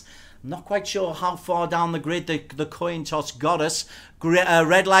tactics. I'm not quite sure how far down the grid the coin toss got us.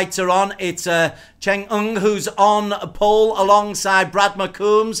 Red lights are on. It's Cheng Ung who's on pole alongside Brad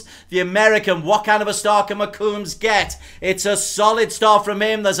McCombs, the American. What kind of a start can McCombs get? It's a solid start from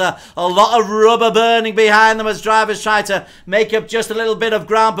him. There's a lot of rubber burning behind them as drivers try to make up just a little bit of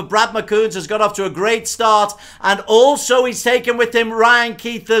ground. But Brad McCombs has got off to a great start. And also he's taken with him Ryan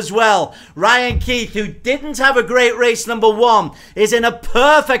Keith as well. Ryan Keith, who didn't have a great race number 1, is in a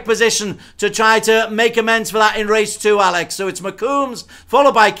perfect position to try to make amends for that in race 2, Alex. So it's McCombs,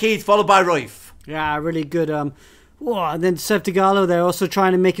 followed by Keith, followed by Royf. Yeah, really good. And then Seb Tagallo, they're also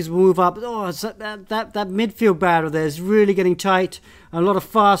trying to make his move up. Oh, that midfield battle there is really getting tight. A lot of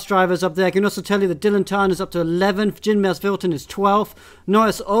fast drivers up there. I can also tell you that Dillan Tan is up to 11th. Jin Masvilton is 12th.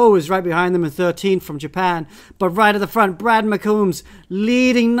 Norris O is right behind them in 13th from Japan. But right at the front, Brad McCombs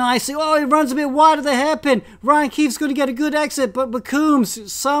leading nicely. Oh, he runs a bit wide of the hairpin. Ryan Keefe's going to get a good exit, but McCombs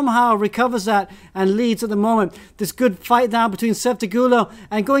somehow recovers that and leads at the moment. This good fight now between Seb Tagallo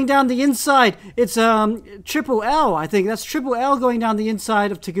and going down the inside. It's Triple L, I think. That's Triple L going down the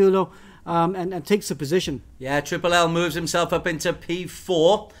inside of Tagallo. And takes a position. Yeah, Triple L moves himself up into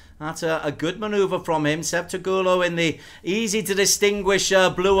P4. That's a good manoeuvre from him. Seb Tagallo in the easy to distinguish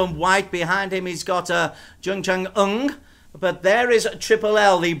blue and white. Behind him he's got Jung Chung Ung. But there is Triple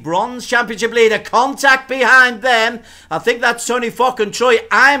L, the bronze championship leader. Contact behind them. I think that's Tony Fock and Troy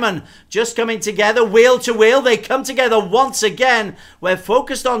Iman just coming together, wheel to wheel. They come together once again. We're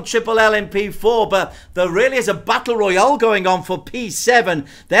focused on Triple L in P4, but there really is a battle royale going on for P7.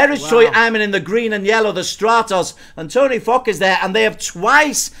 There is Troy Iman in the green and yellow, the Stratos, and Tony Fock is there, and they have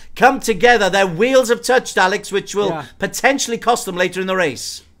twice come together. Their wheels have touched, Alex, which will potentially cost them later in the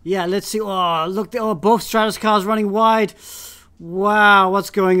race. Yeah, let's see. Oh, look, both Stratos cars running wide. Wow,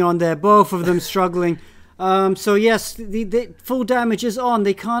 what's going on there? Both of them struggling. So yes, the full damage is on.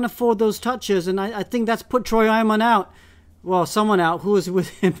 They can't afford those touches, and I think that's put Troy Ironman out. Well, someone out. Who was with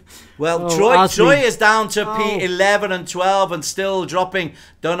him? Well, Troy is down to P11 and 12 and still dropping.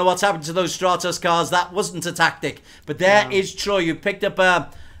 Don't know what's happened to those Stratos cars. That wasn't a tactic. But there is Troy. You picked up a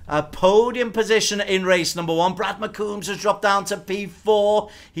podium position in race number 1. Brad McCombs has dropped down to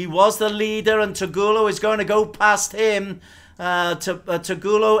P4. He was the leader, and Tagulo is going to go past him.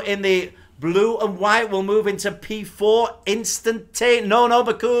 Tagulo in the blue and white will move into P4 instantaneously. No,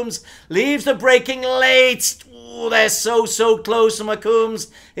 McCombs leaves the braking late. Ooh, they're so close, and McCombs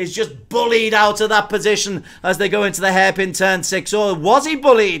is just bullied out of that position as they go into the hairpin turn 6. Or was he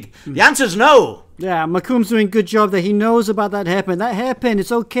bullied? The answer's no. Yeah, McCombs doing a good job there. He knows about that hairpin. That hairpin,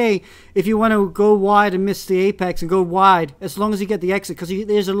 it's okay if you want to go wide and miss the apex and go wide, as long as you get the exit, because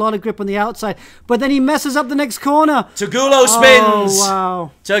there's a lot of grip on the outside. But then he messes up the next corner. Tagulo spins. Oh,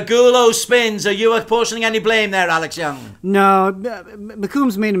 wow. Tagulo spins. Are you apportioning any blame there, Alex Young? No,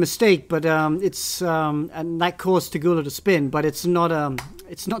 McCombs made a mistake, but it's and that caused Tagulo to spin. But it's not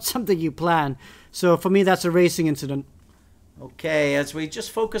something you plan. So for me, that's a racing incident. Okay, as we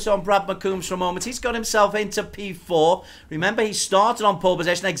just focus on Brad McCombs for a moment, he's got himself into P4. Remember, he started on pole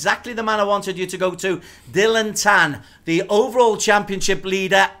position, exactly the man I wanted you to go to, Dillan Tan, the overall championship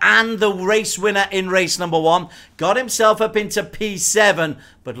leader and the race winner in race number 1. Got himself up into P7,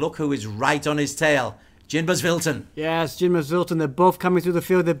 but look who is right on his tail, Jinbers Vilton. Yes, Jinbers Vilton, they're both coming through the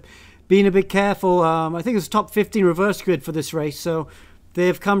field. They're being a bit careful. I think it's top 15 reverse grid for this race, so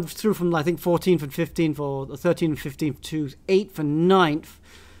they've come through from, I think, 14th and 15th, or 13 and 15th to 8th and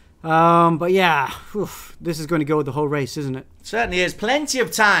 9th. But yeah, this is going to go with the whole race, isn't it? Certainly is. Plenty of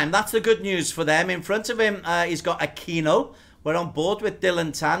time. That's the good news for them. In front of him, he's got Aquino. We're on board with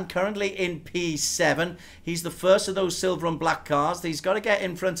Dillan Tan, currently in P7. He's the first of those silver and black cars. He's got to get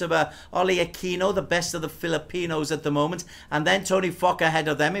in front of Oli Aquino, the best of the Filipinos at the moment, and then Tony Fock ahead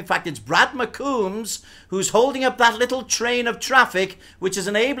of them. In fact, it's Brad McCombs who's holding up that little train of traffic, which is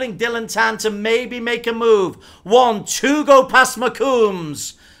enabling Dillan Tan to maybe make a move. 1, 2 go past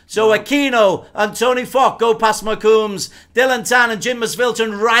McCombs. So Aquino and Tony Fock go past McCombs. Dillan Tan and Jinbers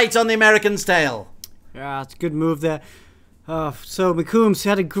Vilton right on the American's tail. Yeah, it's a good move there. So McCombs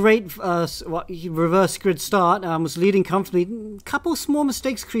had a great reverse grid start, was leading comfortably. A couple small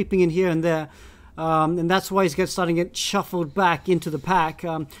mistakes creeping in here and there, and that's why he's starting to get shuffled back into the pack.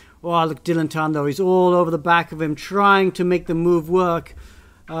 Oh, look, Dillan Tan, though, he's all over the back of him, trying to make the move work.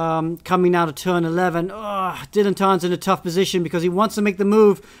 Coming out of turn 11, Dillan Tan's in a tough position because he wants to make the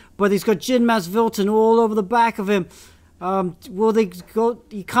move, but he's got Jinbers Vilton all over the back of him. Will they go?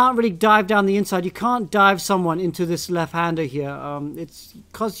 You can't really dive down the inside. You can't dive someone into this left-hander here. It's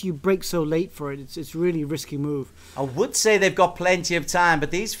because you brake so late for it. It's really a risky move. I would say they've got plenty of time,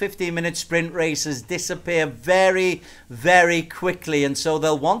 but these 15-minute sprint races disappear very, very quickly, and so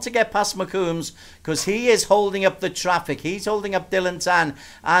they'll want to get past McCombs because he is holding up the traffic. He's holding up Dillan Tan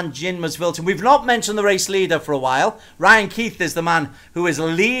and Jinbers Vilton. We've not mentioned the race leader for a while. Ryan Keith is the man who is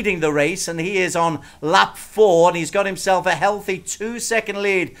leading the race, and he is on lap 4, and he's got himself a healthy 2-second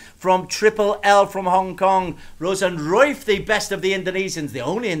lead from Triple L from Hong Kong. Rosan Roif, the best of the Indonesians, the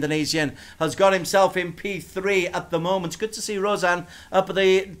only Indonesian, has got himself in P3 at the moment. Good to see Rosan up at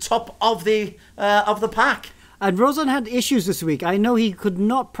the top of the pack. And Rosan had issues this week. I know he could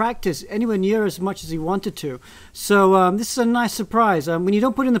not practice anywhere near as much as he wanted to. So this is a nice surprise. When you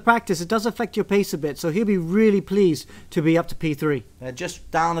don't put in the practice, it does affect your pace a bit. So he'll be really pleased to be up to P3.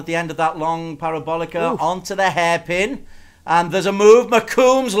 Just down at the end of that long parabolica, onto the hairpin. And there's a move.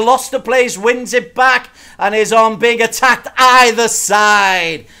 McCombs lost the place, wins it back, and is on being attacked either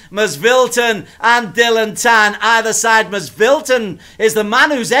side. Vilton and Dillan Tan either side. Vilton is the man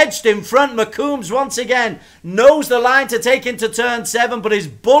who's edged in front. McCombs once again knows the line to take into turn 7, but is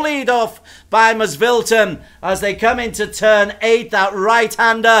bullied off by Vilton as they come into turn 8. That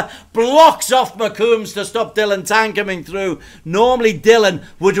right-hander blocks off McCombs to stop Dillan Tan coming through. Normally Dillan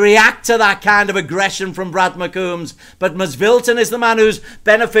would react to that kind of aggression from Brad McCombs, but Vilton is the man who's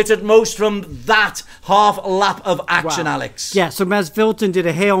benefited most from that half lap of action, Alex. Yeah, so Vilton did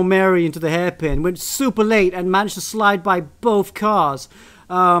a Hail Mary into the hairpin, went super late and managed to slide by both cars.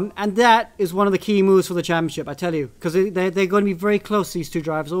 And that is one of the key moves for the championship, I tell you, because they're going to be very close, these two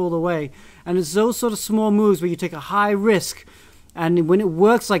drivers, all the way. And it's those sort of small moves where you take a high risk. And when it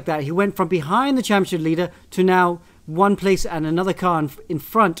works like that, he went from behind the championship leader to now one place and another car in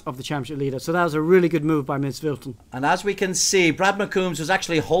front of the championship leader. So that was a really good move by Masvilton. And as we can see, Brad McCombs was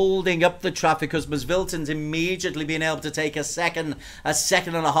actually holding up the traffic because Masvilton's immediately been able to take a second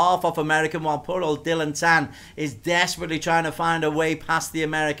and a half off American, while poor old Dillan Tan is desperately trying to find a way past the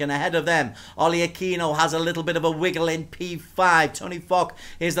American. Ahead of them, Ollie Aquino has a little bit of a wiggle in P5. Tony Falk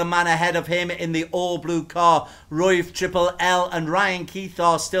is the man ahead of him in the all-blue car. Royf, Triple L and Ryan Keith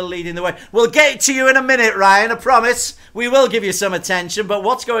are still leading the way. We'll get to you in a minute, Ryan, I promise. We will give you some attention, but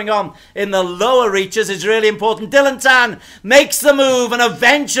what's going on in the lower reaches is really important. Dillan Tan makes the move, and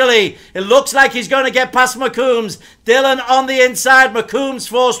eventually it looks like he's going to get past McCombs. Dillan on the inside, McCombs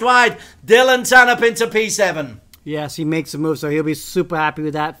forced wide. Dillan Tan up into P7. Yes, he makes the move, so he'll be super happy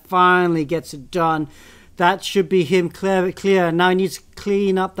with that. Finally gets it done. That should be him clear. Now he needs to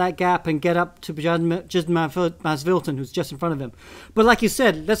clean up that gap and get up to Masvilton, who's just in front of him. But like you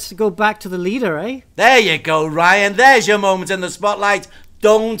said, let's go back to the leader, eh? There you go, Ryan. There's your moment in the spotlight.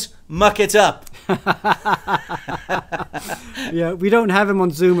 Don't muck it up. Yeah, we don't have him on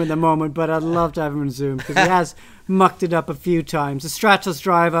Zoom at the moment, but I'd love to have him on Zoom because he has mucked it up a few times. A Stratos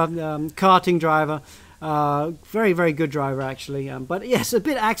driver, karting driver. Very, very good driver, actually. But yes, a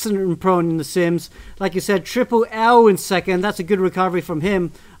bit accident prone in the sims. Like you said, Triple L in second. That's a good recovery from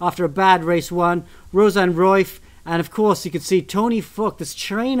him after a bad race one. Roseanne Royf. And of course, you could see Tony Falk, this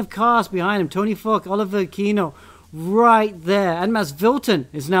train of cars behind him. Tony Falk, Oliver Aquino, right there. And Masvilton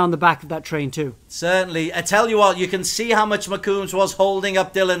is now on the back of that train too. Certainly. I tell you what, you can see how much McCombs was holding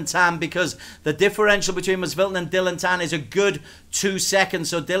up Dillan Tan, because the differential between Masvilton and Dillan Tan is a good 2 seconds.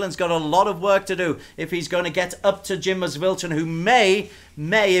 So Dillan's got a lot of work to do if he's going to get up to Jim Masvilton, who may,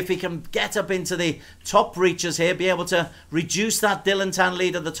 if he can get up into the top reaches here, be able to reduce that Dillan Tan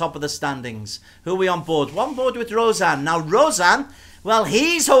lead at the top of the standings. Who are we on board? We're on board with Roseanne. Now, Roseanne, well,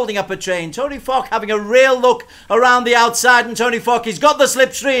 he's holding up a train. Tony Falk having a real look around the outside, and Tony Falk, he's got the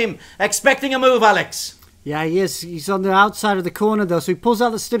slipstream, expecting a move, Alex. Yeah, he is. He's on the outside of the corner, though, so he pulls out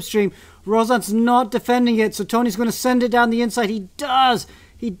the slipstream. Roseanne's not defending it, so Tony's going to send it down the inside. He does.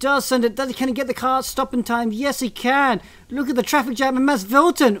 He does send it. Can he get the car stop in time? Yes, he can. Look at the traffic jam. And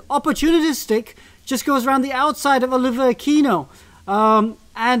Masvilton, opportunistic, just goes around the outside of Oliver Aquino.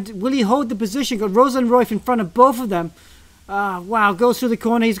 And will he hold the position? Got Roseanne Royf in front of both of them. Wow, goes through the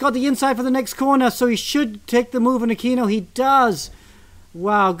corner. He's got the inside for the next corner, so he should take the move on Aquino. He does.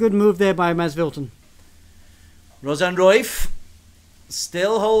 Wow, good move there by Masvilton. Roseanne Royf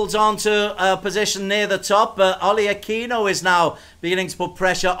still holds on to a position near the top, but Ollie Aquino is now beginning to put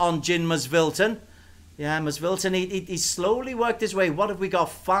pressure on Jim Masvilton. Yeah, Masvilton, he slowly worked his way. What have we got?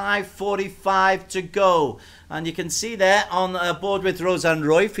 5:45 to go. And you can see there on board with Roseanne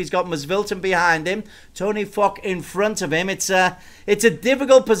Royf, he's got Masvilton behind him, Tony Falk in front of him. It's a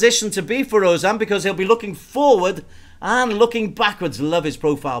difficult position to be for Roseanne, because he'll be looking forward and looking backwards. Love his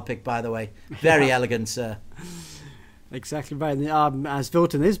profile pic, by the way. Very elegant, sir. Exactly right.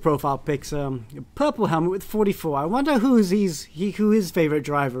 Masvilton, his profile pics, a purple helmet with 44. I wonder who his favourite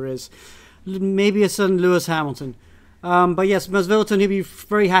driver is. Maybe his son Lewis Hamilton. But yes, Masvilton, he'll be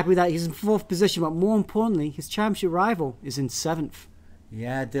very happy with that. He's in 4th position, but more importantly, his championship rival is in 7th.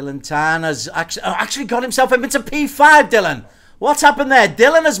 Yeah, Dillan Tan has actually got himself into P5, Dillan. What's happened there?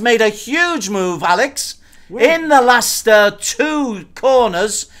 Dillan has made a huge move, Alex. In the last 2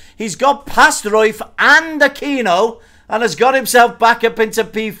 corners, he's got past Royf and Aquino and has got himself back up into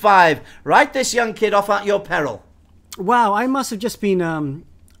P5. Write this young kid off at your peril. Wow, I must have just been...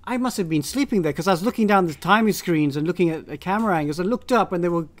 I must have been sleeping there, because I was looking down the timing screens and looking at the camera angles. I looked up and it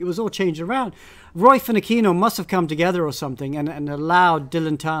was all changed around. Royf and Aquino must have come together or something and allowed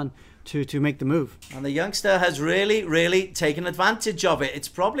Dillan Tan to make the move. And the youngster has really taken advantage of it. It's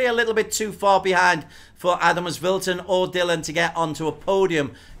probably a little bit too far behind for Adam Masvilton or Dillan to get onto a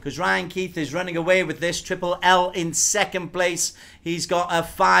podium, because Ryan Keith is running away with this. Triple L in 2nd place. He's got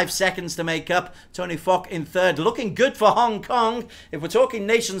 5 seconds to make up. Tony Falk in 3rd. Looking good for Hong Kong. If we're talking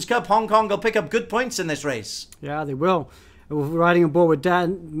Nations Cup, Hong Kong will pick up good points in this race. Yeah, they will. We're riding on board with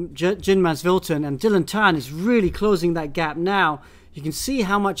Jim Masvilton, and Dillan Tan is really closing that gap now. You can see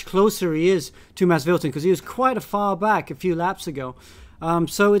how much closer he is to Masvilton, because he was quite a far back a few laps ago.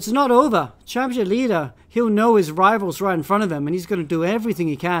 So it's not over. Championship leader, he'll know his rivals right in front of him, and he's going to do everything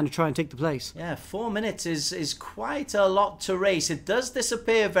he can to try and take the place. Yeah, 4 minutes is quite a lot to race. It does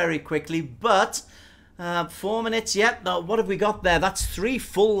disappear very quickly, but 4 minutes, what have we got there? That's 3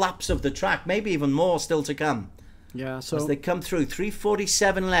 full laps of the track, maybe even more still to come. Yeah, so... as they come through,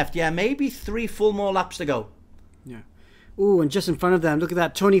 3:47 left. Yeah, maybe 3 full more laps to go. Yeah. Ooh, and just in front of them, look at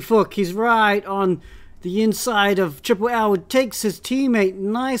that, Tony Falk. He's right on the inside of Triple L. Takes his teammate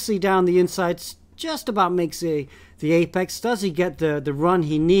nicely down the inside, just about makes the apex. Does he get the run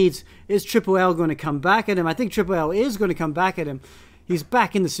he needs? Is Triple L going to come back at him? I think Triple L is going to come back at him. He's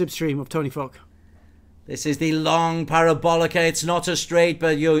back in the slipstream of Tony Fock. This is the long parabolica. It's not a straight,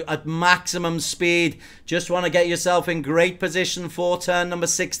 but you're at maximum speed. Just want to get yourself in great position for turn number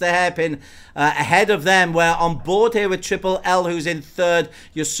 6, the hairpin. Ahead of them, we're on board here with Triple L, who's in third.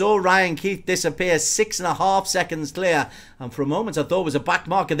 You saw Ryan Keith disappear, 6.5 seconds clear. And for a moment, I thought it was a back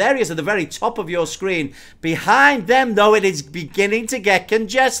marker. There he is at the very top of your screen. Behind them, though, it is beginning to get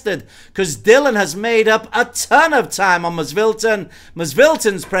congested because Dillan has made up a ton of time on Masvilton.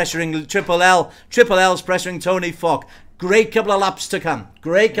 Masvilton's pressuring Triple L. Triple L's pressuring Tony Fock. Great couple of laps to come.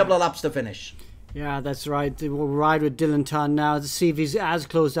 Great couple of laps to finish. Yeah, that's right. We'll ride with Dillan Tan now to see if he has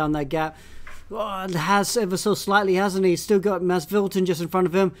closed down that gap. Oh, it has ever so slightly, hasn't he? He's still got Masvilton just in front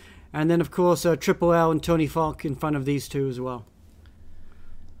of him. And then, of course, Triple L and Tony Fock in front of these two as well.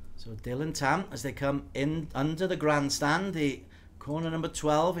 So Dillan Tan, as they come in under the grandstand, the corner number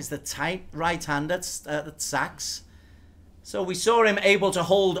 12 is the tight right-hander that Sachs. So we saw him able to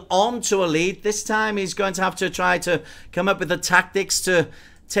hold on to a lead. This time he's going to have to try to come up with the tactics to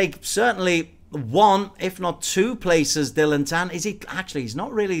take certainly 1, if not 2 places, Dillan Tan. Is he? Actually, he's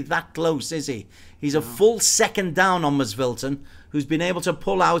not really that close, is he? He's a full second down on Masvilton, who's been able to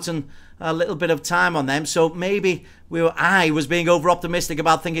pull out and a little bit of time on them. So maybe I was being over-optimistic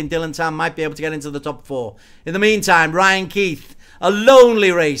about thinking Dillan Tan might be able to get into the top 4. In the meantime, Ryan Keith, a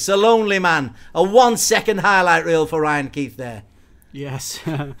lonely race, a lonely man. A 1-second highlight reel for Ryan Keith there. Yes.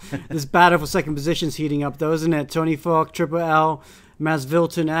 This battle for second position's heating up, though, isn't it? Tony Fock, Triple L,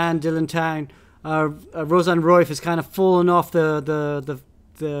 Masvilton, and Dillan Tan. Roseanne Royf has kind of fallen off the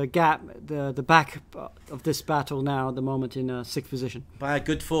gap, the back of this battle now at the moment in 6th position. By a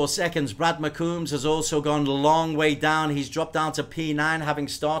good 4 seconds. Brad McCombs has also gone a long way down. He's dropped down to P9 having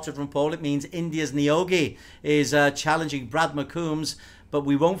started from pole. It means India's Niogi is challenging Brad McCombs. But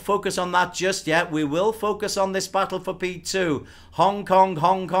we won't focus on that just yet. We will focus on this battle for P2. Hong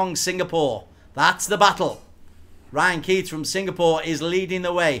Kong, Singapore. That's the battle. Ryan Keith from Singapore is leading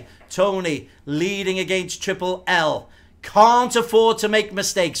the way. Tony leading against Triple L. Can't afford to make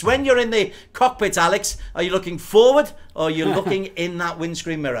mistakes. When you're in the cockpit, Alex, are you looking forward or are you looking in that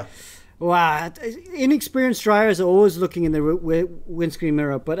windscreen mirror? Wow, inexperienced drivers are always looking in the windscreen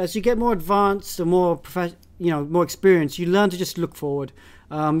mirror, but as you get more advanced and more more experienced, you learn to just look forward.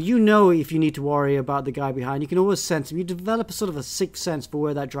 You know if you need to worry about the guy behind. You can always sense him. You develop a sort of a sixth sense for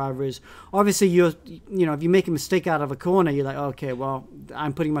where that driver is. Obviously, if you make a mistake out of a corner, you're like, okay, well,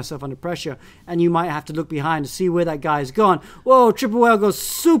 I'm putting myself under pressure, and you might have to look behind to see where that guy's gone. Whoa, Triple L goes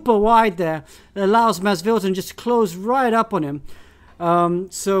super wide there. It allows Masvilton just to close right up on him.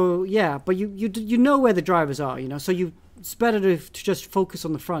 So yeah, but you know where the drivers are, so it's better to just focus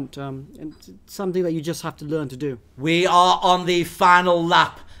on the front, and it's something that you just have to learn to do. We are on the final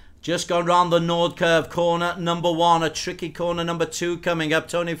lap. Just gone round the Nord Curve corner number 1, a tricky corner number 2 coming up.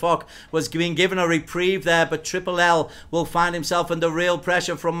 Tony Fock was being given a reprieve there, but Triple L will find himself under real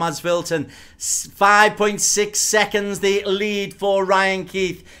pressure from Masvilton. 5.6 seconds the lead for Ryan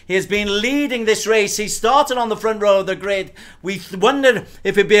Keith. He has been leading this race. He started on the front row of the grid. We wondered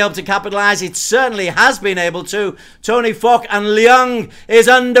if he'd be able to capitalise. It certainly has been able to. Tony Fock and Leung is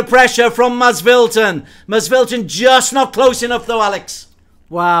under pressure from Masvilton. Masvilton just not close enough though, Alex.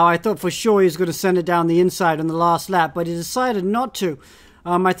 Wow, I thought for sure he was going to send it down the inside on the last lap, but he decided not to.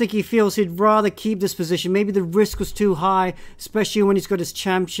 I think he feels he'd rather keep this position. Maybe the risk was too high, especially when he's got his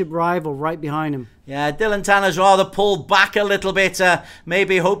championship rival right behind him. Yeah, Dillan Tan has rather pulled back a little bit,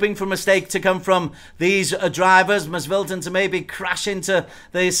 maybe hoping for a mistake to come from these drivers. Masvilton to maybe crash into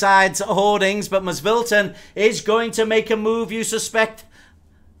the side's hoardings, but Masvilton is going to make a move, you suspect.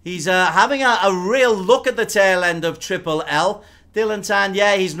 He's having a real look at the tail end of Triple L. Dillan Tan,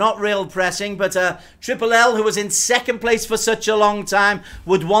 yeah, he's not real pressing, but Triple L, who was in second place for such a long time,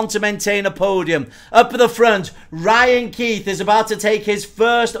 would want to maintain a podium. Up at the front, Ryan Keith is about to take his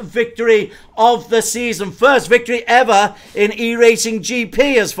first victory of the season. First victory ever in eRacing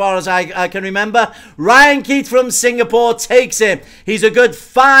GP, as far as I can remember. Ryan Keith from Singapore takes it. He's a good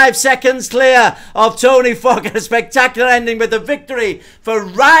 5 seconds clear of Tony Fock. A spectacular ending with the victory for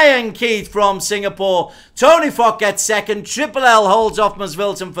Ryan Keith from Singapore. Tony Fock gets second. Triple L holds off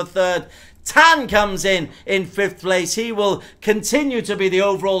Masvilton for third. Tan comes in 5th place. He will continue to be the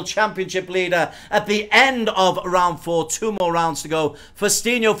overall championship leader at the end of round 4. 2 more rounds to go.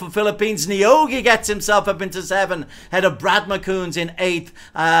 Faustino for Philippines. Niogi gets himself up into 7. Head of Brad McCoons in 8th.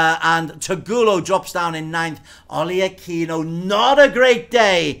 And Tagulo drops down in 9th. Oli Aquino. Not a great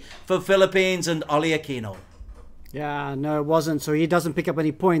day for Philippines and Oli Aquino. Yeah, no, it wasn't. So he doesn't pick up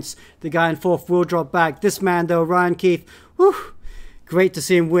any points. The guy in fourth will drop back. This man, though, Ryan Keith, whew, great to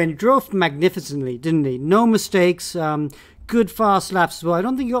see him win. Drove magnificently, didn't he? No mistakes. Good fast laps as well. I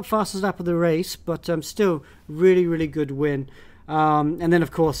don't think he got fastest lap of the race, but still really, really good win. And then,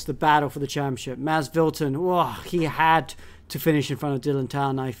 of course, the battle for the championship. Mads Wilton, oh, he had to finish in front of Dillan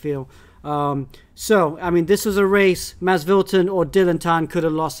Tan, I feel. So, I mean, this was a race. Mads Wilton or Dillan Tan could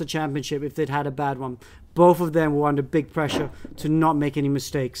have lost the championship if they'd had a bad one. Both of them were under big pressure to not make any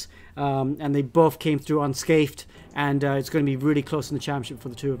mistakes. And they both came through unscathed. And it's going to be really close in the championship for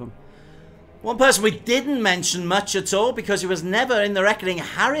the two of them. One person we didn't mention much at all because he was never in the reckoning,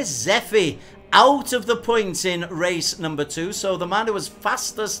 Haris Zeffy, out of the points in race number 2. So the man who was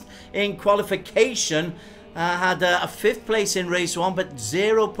fastest in qualification had a 5th place in race 1, but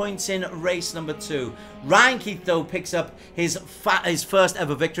 0 points in race number 2. Ryan Keith, though, picks up his first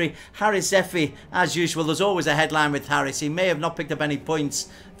ever victory. Haris Zeffy, as usual, there's always a headline with Haris. He may have not picked up any points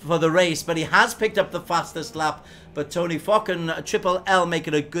for the race, but he has picked up the fastest lap. But Tony Fock and Triple L make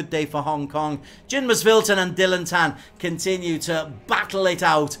it a good day for Hong Kong. Mads Wilton and Dillan Tan continue to battle it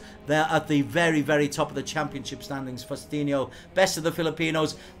out. They're at the very, very top of the championship standings. Faustino, best of the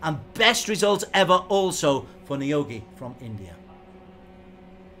Filipinos, and best results ever also for Niyogi from India.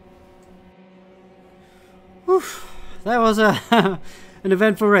 Oof, that was an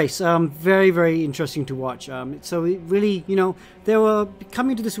eventful race. Very, very interesting to watch. So it really, you know, there were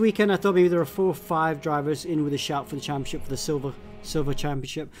coming to this weekend. I thought maybe there were 4 or 5 drivers in with a shout for the championship, for the silver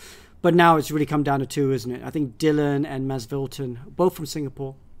championship. But now it's really come down to 2, isn't it? I think Dillan and Mads Wilton, both from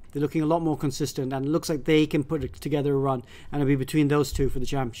Singapore. They're looking a lot more consistent, and it looks like they can put together a run, and it'll be between those 2 for the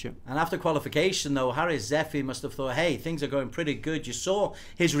championship. And after qualification, though, Haris Zeffy must have thought, hey, things are going pretty good. You saw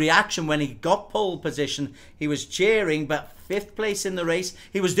his reaction when he got pole position. He was cheering, but 5th place in the race.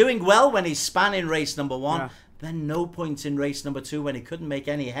 He was doing well when he span in race number 1. Yeah. Then no points in race number 2 when he couldn't make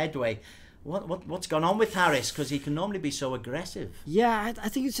any headway. What's gone on with Haris? Because he can normally be so aggressive. Yeah, I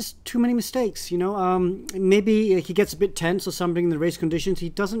think it's just too many mistakes, you know. Maybe he gets a bit tense or something in the race conditions. He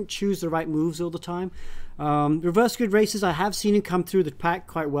doesn't choose the right moves all the time. Reverse grid races, I have seen him come through the pack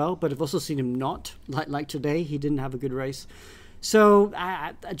quite well, but I've also seen him not. Like today, he didn't have a good race. So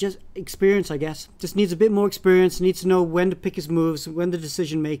just experience, I guess. Just needs a bit more experience. Needs to know when to pick his moves, when the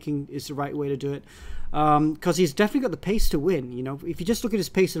decision making is the right way to do it. Because he's definitely got the pace to win. You know, if you just look at his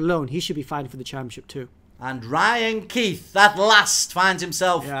pace alone, he should be fighting for the championship too. And Ryan Keith, at last, finds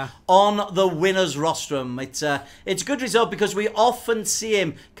himself on the winner's rostrum. It's a good result because we often see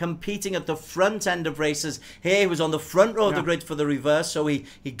him competing at the front end of races. Here he was on the front row of the grid for the reverse, so he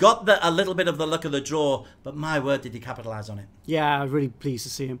got a little bit of the luck of the draw, but my word, did he capitalise on it. Yeah, really pleased to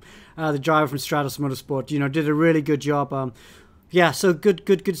see him. The driver from Stratos Motorsport, you know, did a really good job. Yeah, so good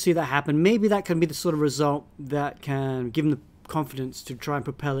to see that happen. Maybe that can be the sort of result that can give him the confidence to try and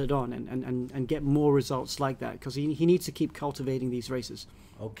propel it on and get more results like that, because he needs to keep cultivating these races.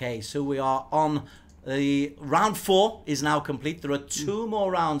 Okay, so we are on the round 4 is now complete. There are 2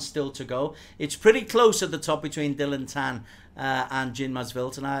 more rounds still to go. It's pretty close at the top between Dillan Tan and Mads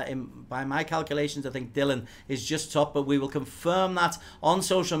Wilton. By my calculations, I think Dillan is just top, but we will confirm that on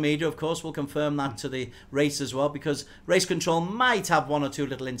social media. Of course, we'll confirm that to the race as well, because race control might have 1 or 2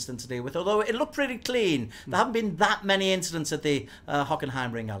 little incidents to deal with, although it looked pretty clean. There haven't been that many incidents at the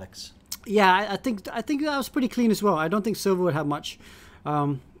Hockenheimring, Alex. Yeah, I think that was pretty clean as well. I don't think Silver would have much.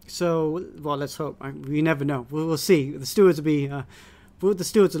 So, well, let's hope. We never know. We'll see. The stewards will be... the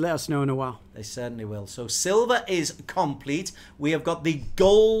stewards will let us know in a while. They certainly will. So silver is complete. We have got the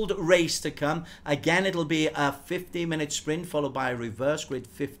gold race to come. Again, it'll be a 15-minute sprint followed by a reverse grid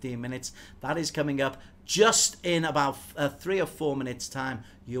 15 minutes. That is coming up just in about 3 or 4 minutes' time.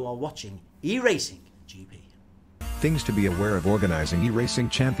 You are watching eRacing GP. Things to be aware of organizing eRacing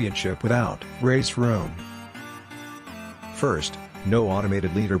Championship without RaceRoom. First, no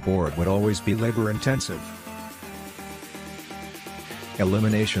automated leaderboard would always be labor-intensive.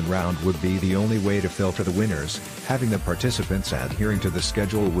 Elimination round would be the only way to filter the winners. Having the participants adhering to the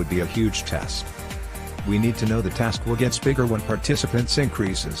schedule would be a huge test. We need to know the task will get bigger when participants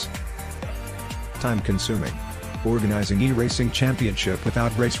increases. Time consuming. Organizing eRacing Championship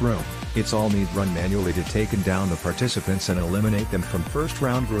without RaceRoom, it's all need run manually to take down the participants and eliminate them from first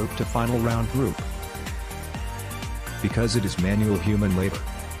round group to final round group. Because it is manual human labor,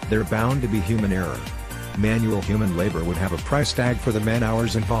 there bound to be human error. Manual human labor would have a price tag for the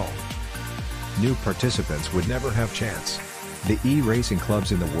man-hours involved. New participants would never have chance. The e-racing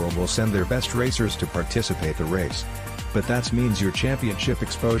clubs in the world will send their best racers to participate the race. But that means your championship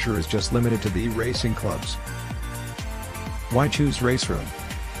exposure is just limited to the e-racing clubs. Why choose RaceRoom?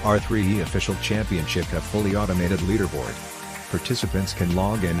 R3 official championship have fully automated leaderboard. Participants can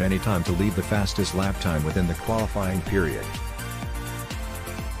log in anytime to leave the fastest lap time within the qualifying period.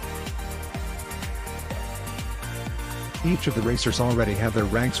 Each of the racers already have their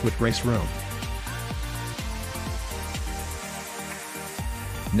ranks with RaceRoom.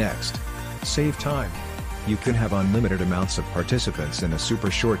 Next, save time. You can have unlimited amounts of participants in a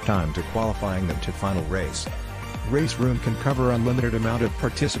super short time to qualifying them to final race. RaceRoom can cover unlimited amount of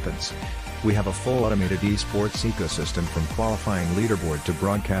participants. We have a full automated esports ecosystem from qualifying leaderboard to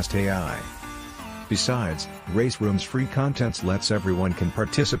broadcast AI. Besides, RaceRoom's free contents lets everyone can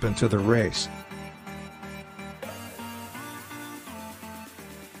participate to the race.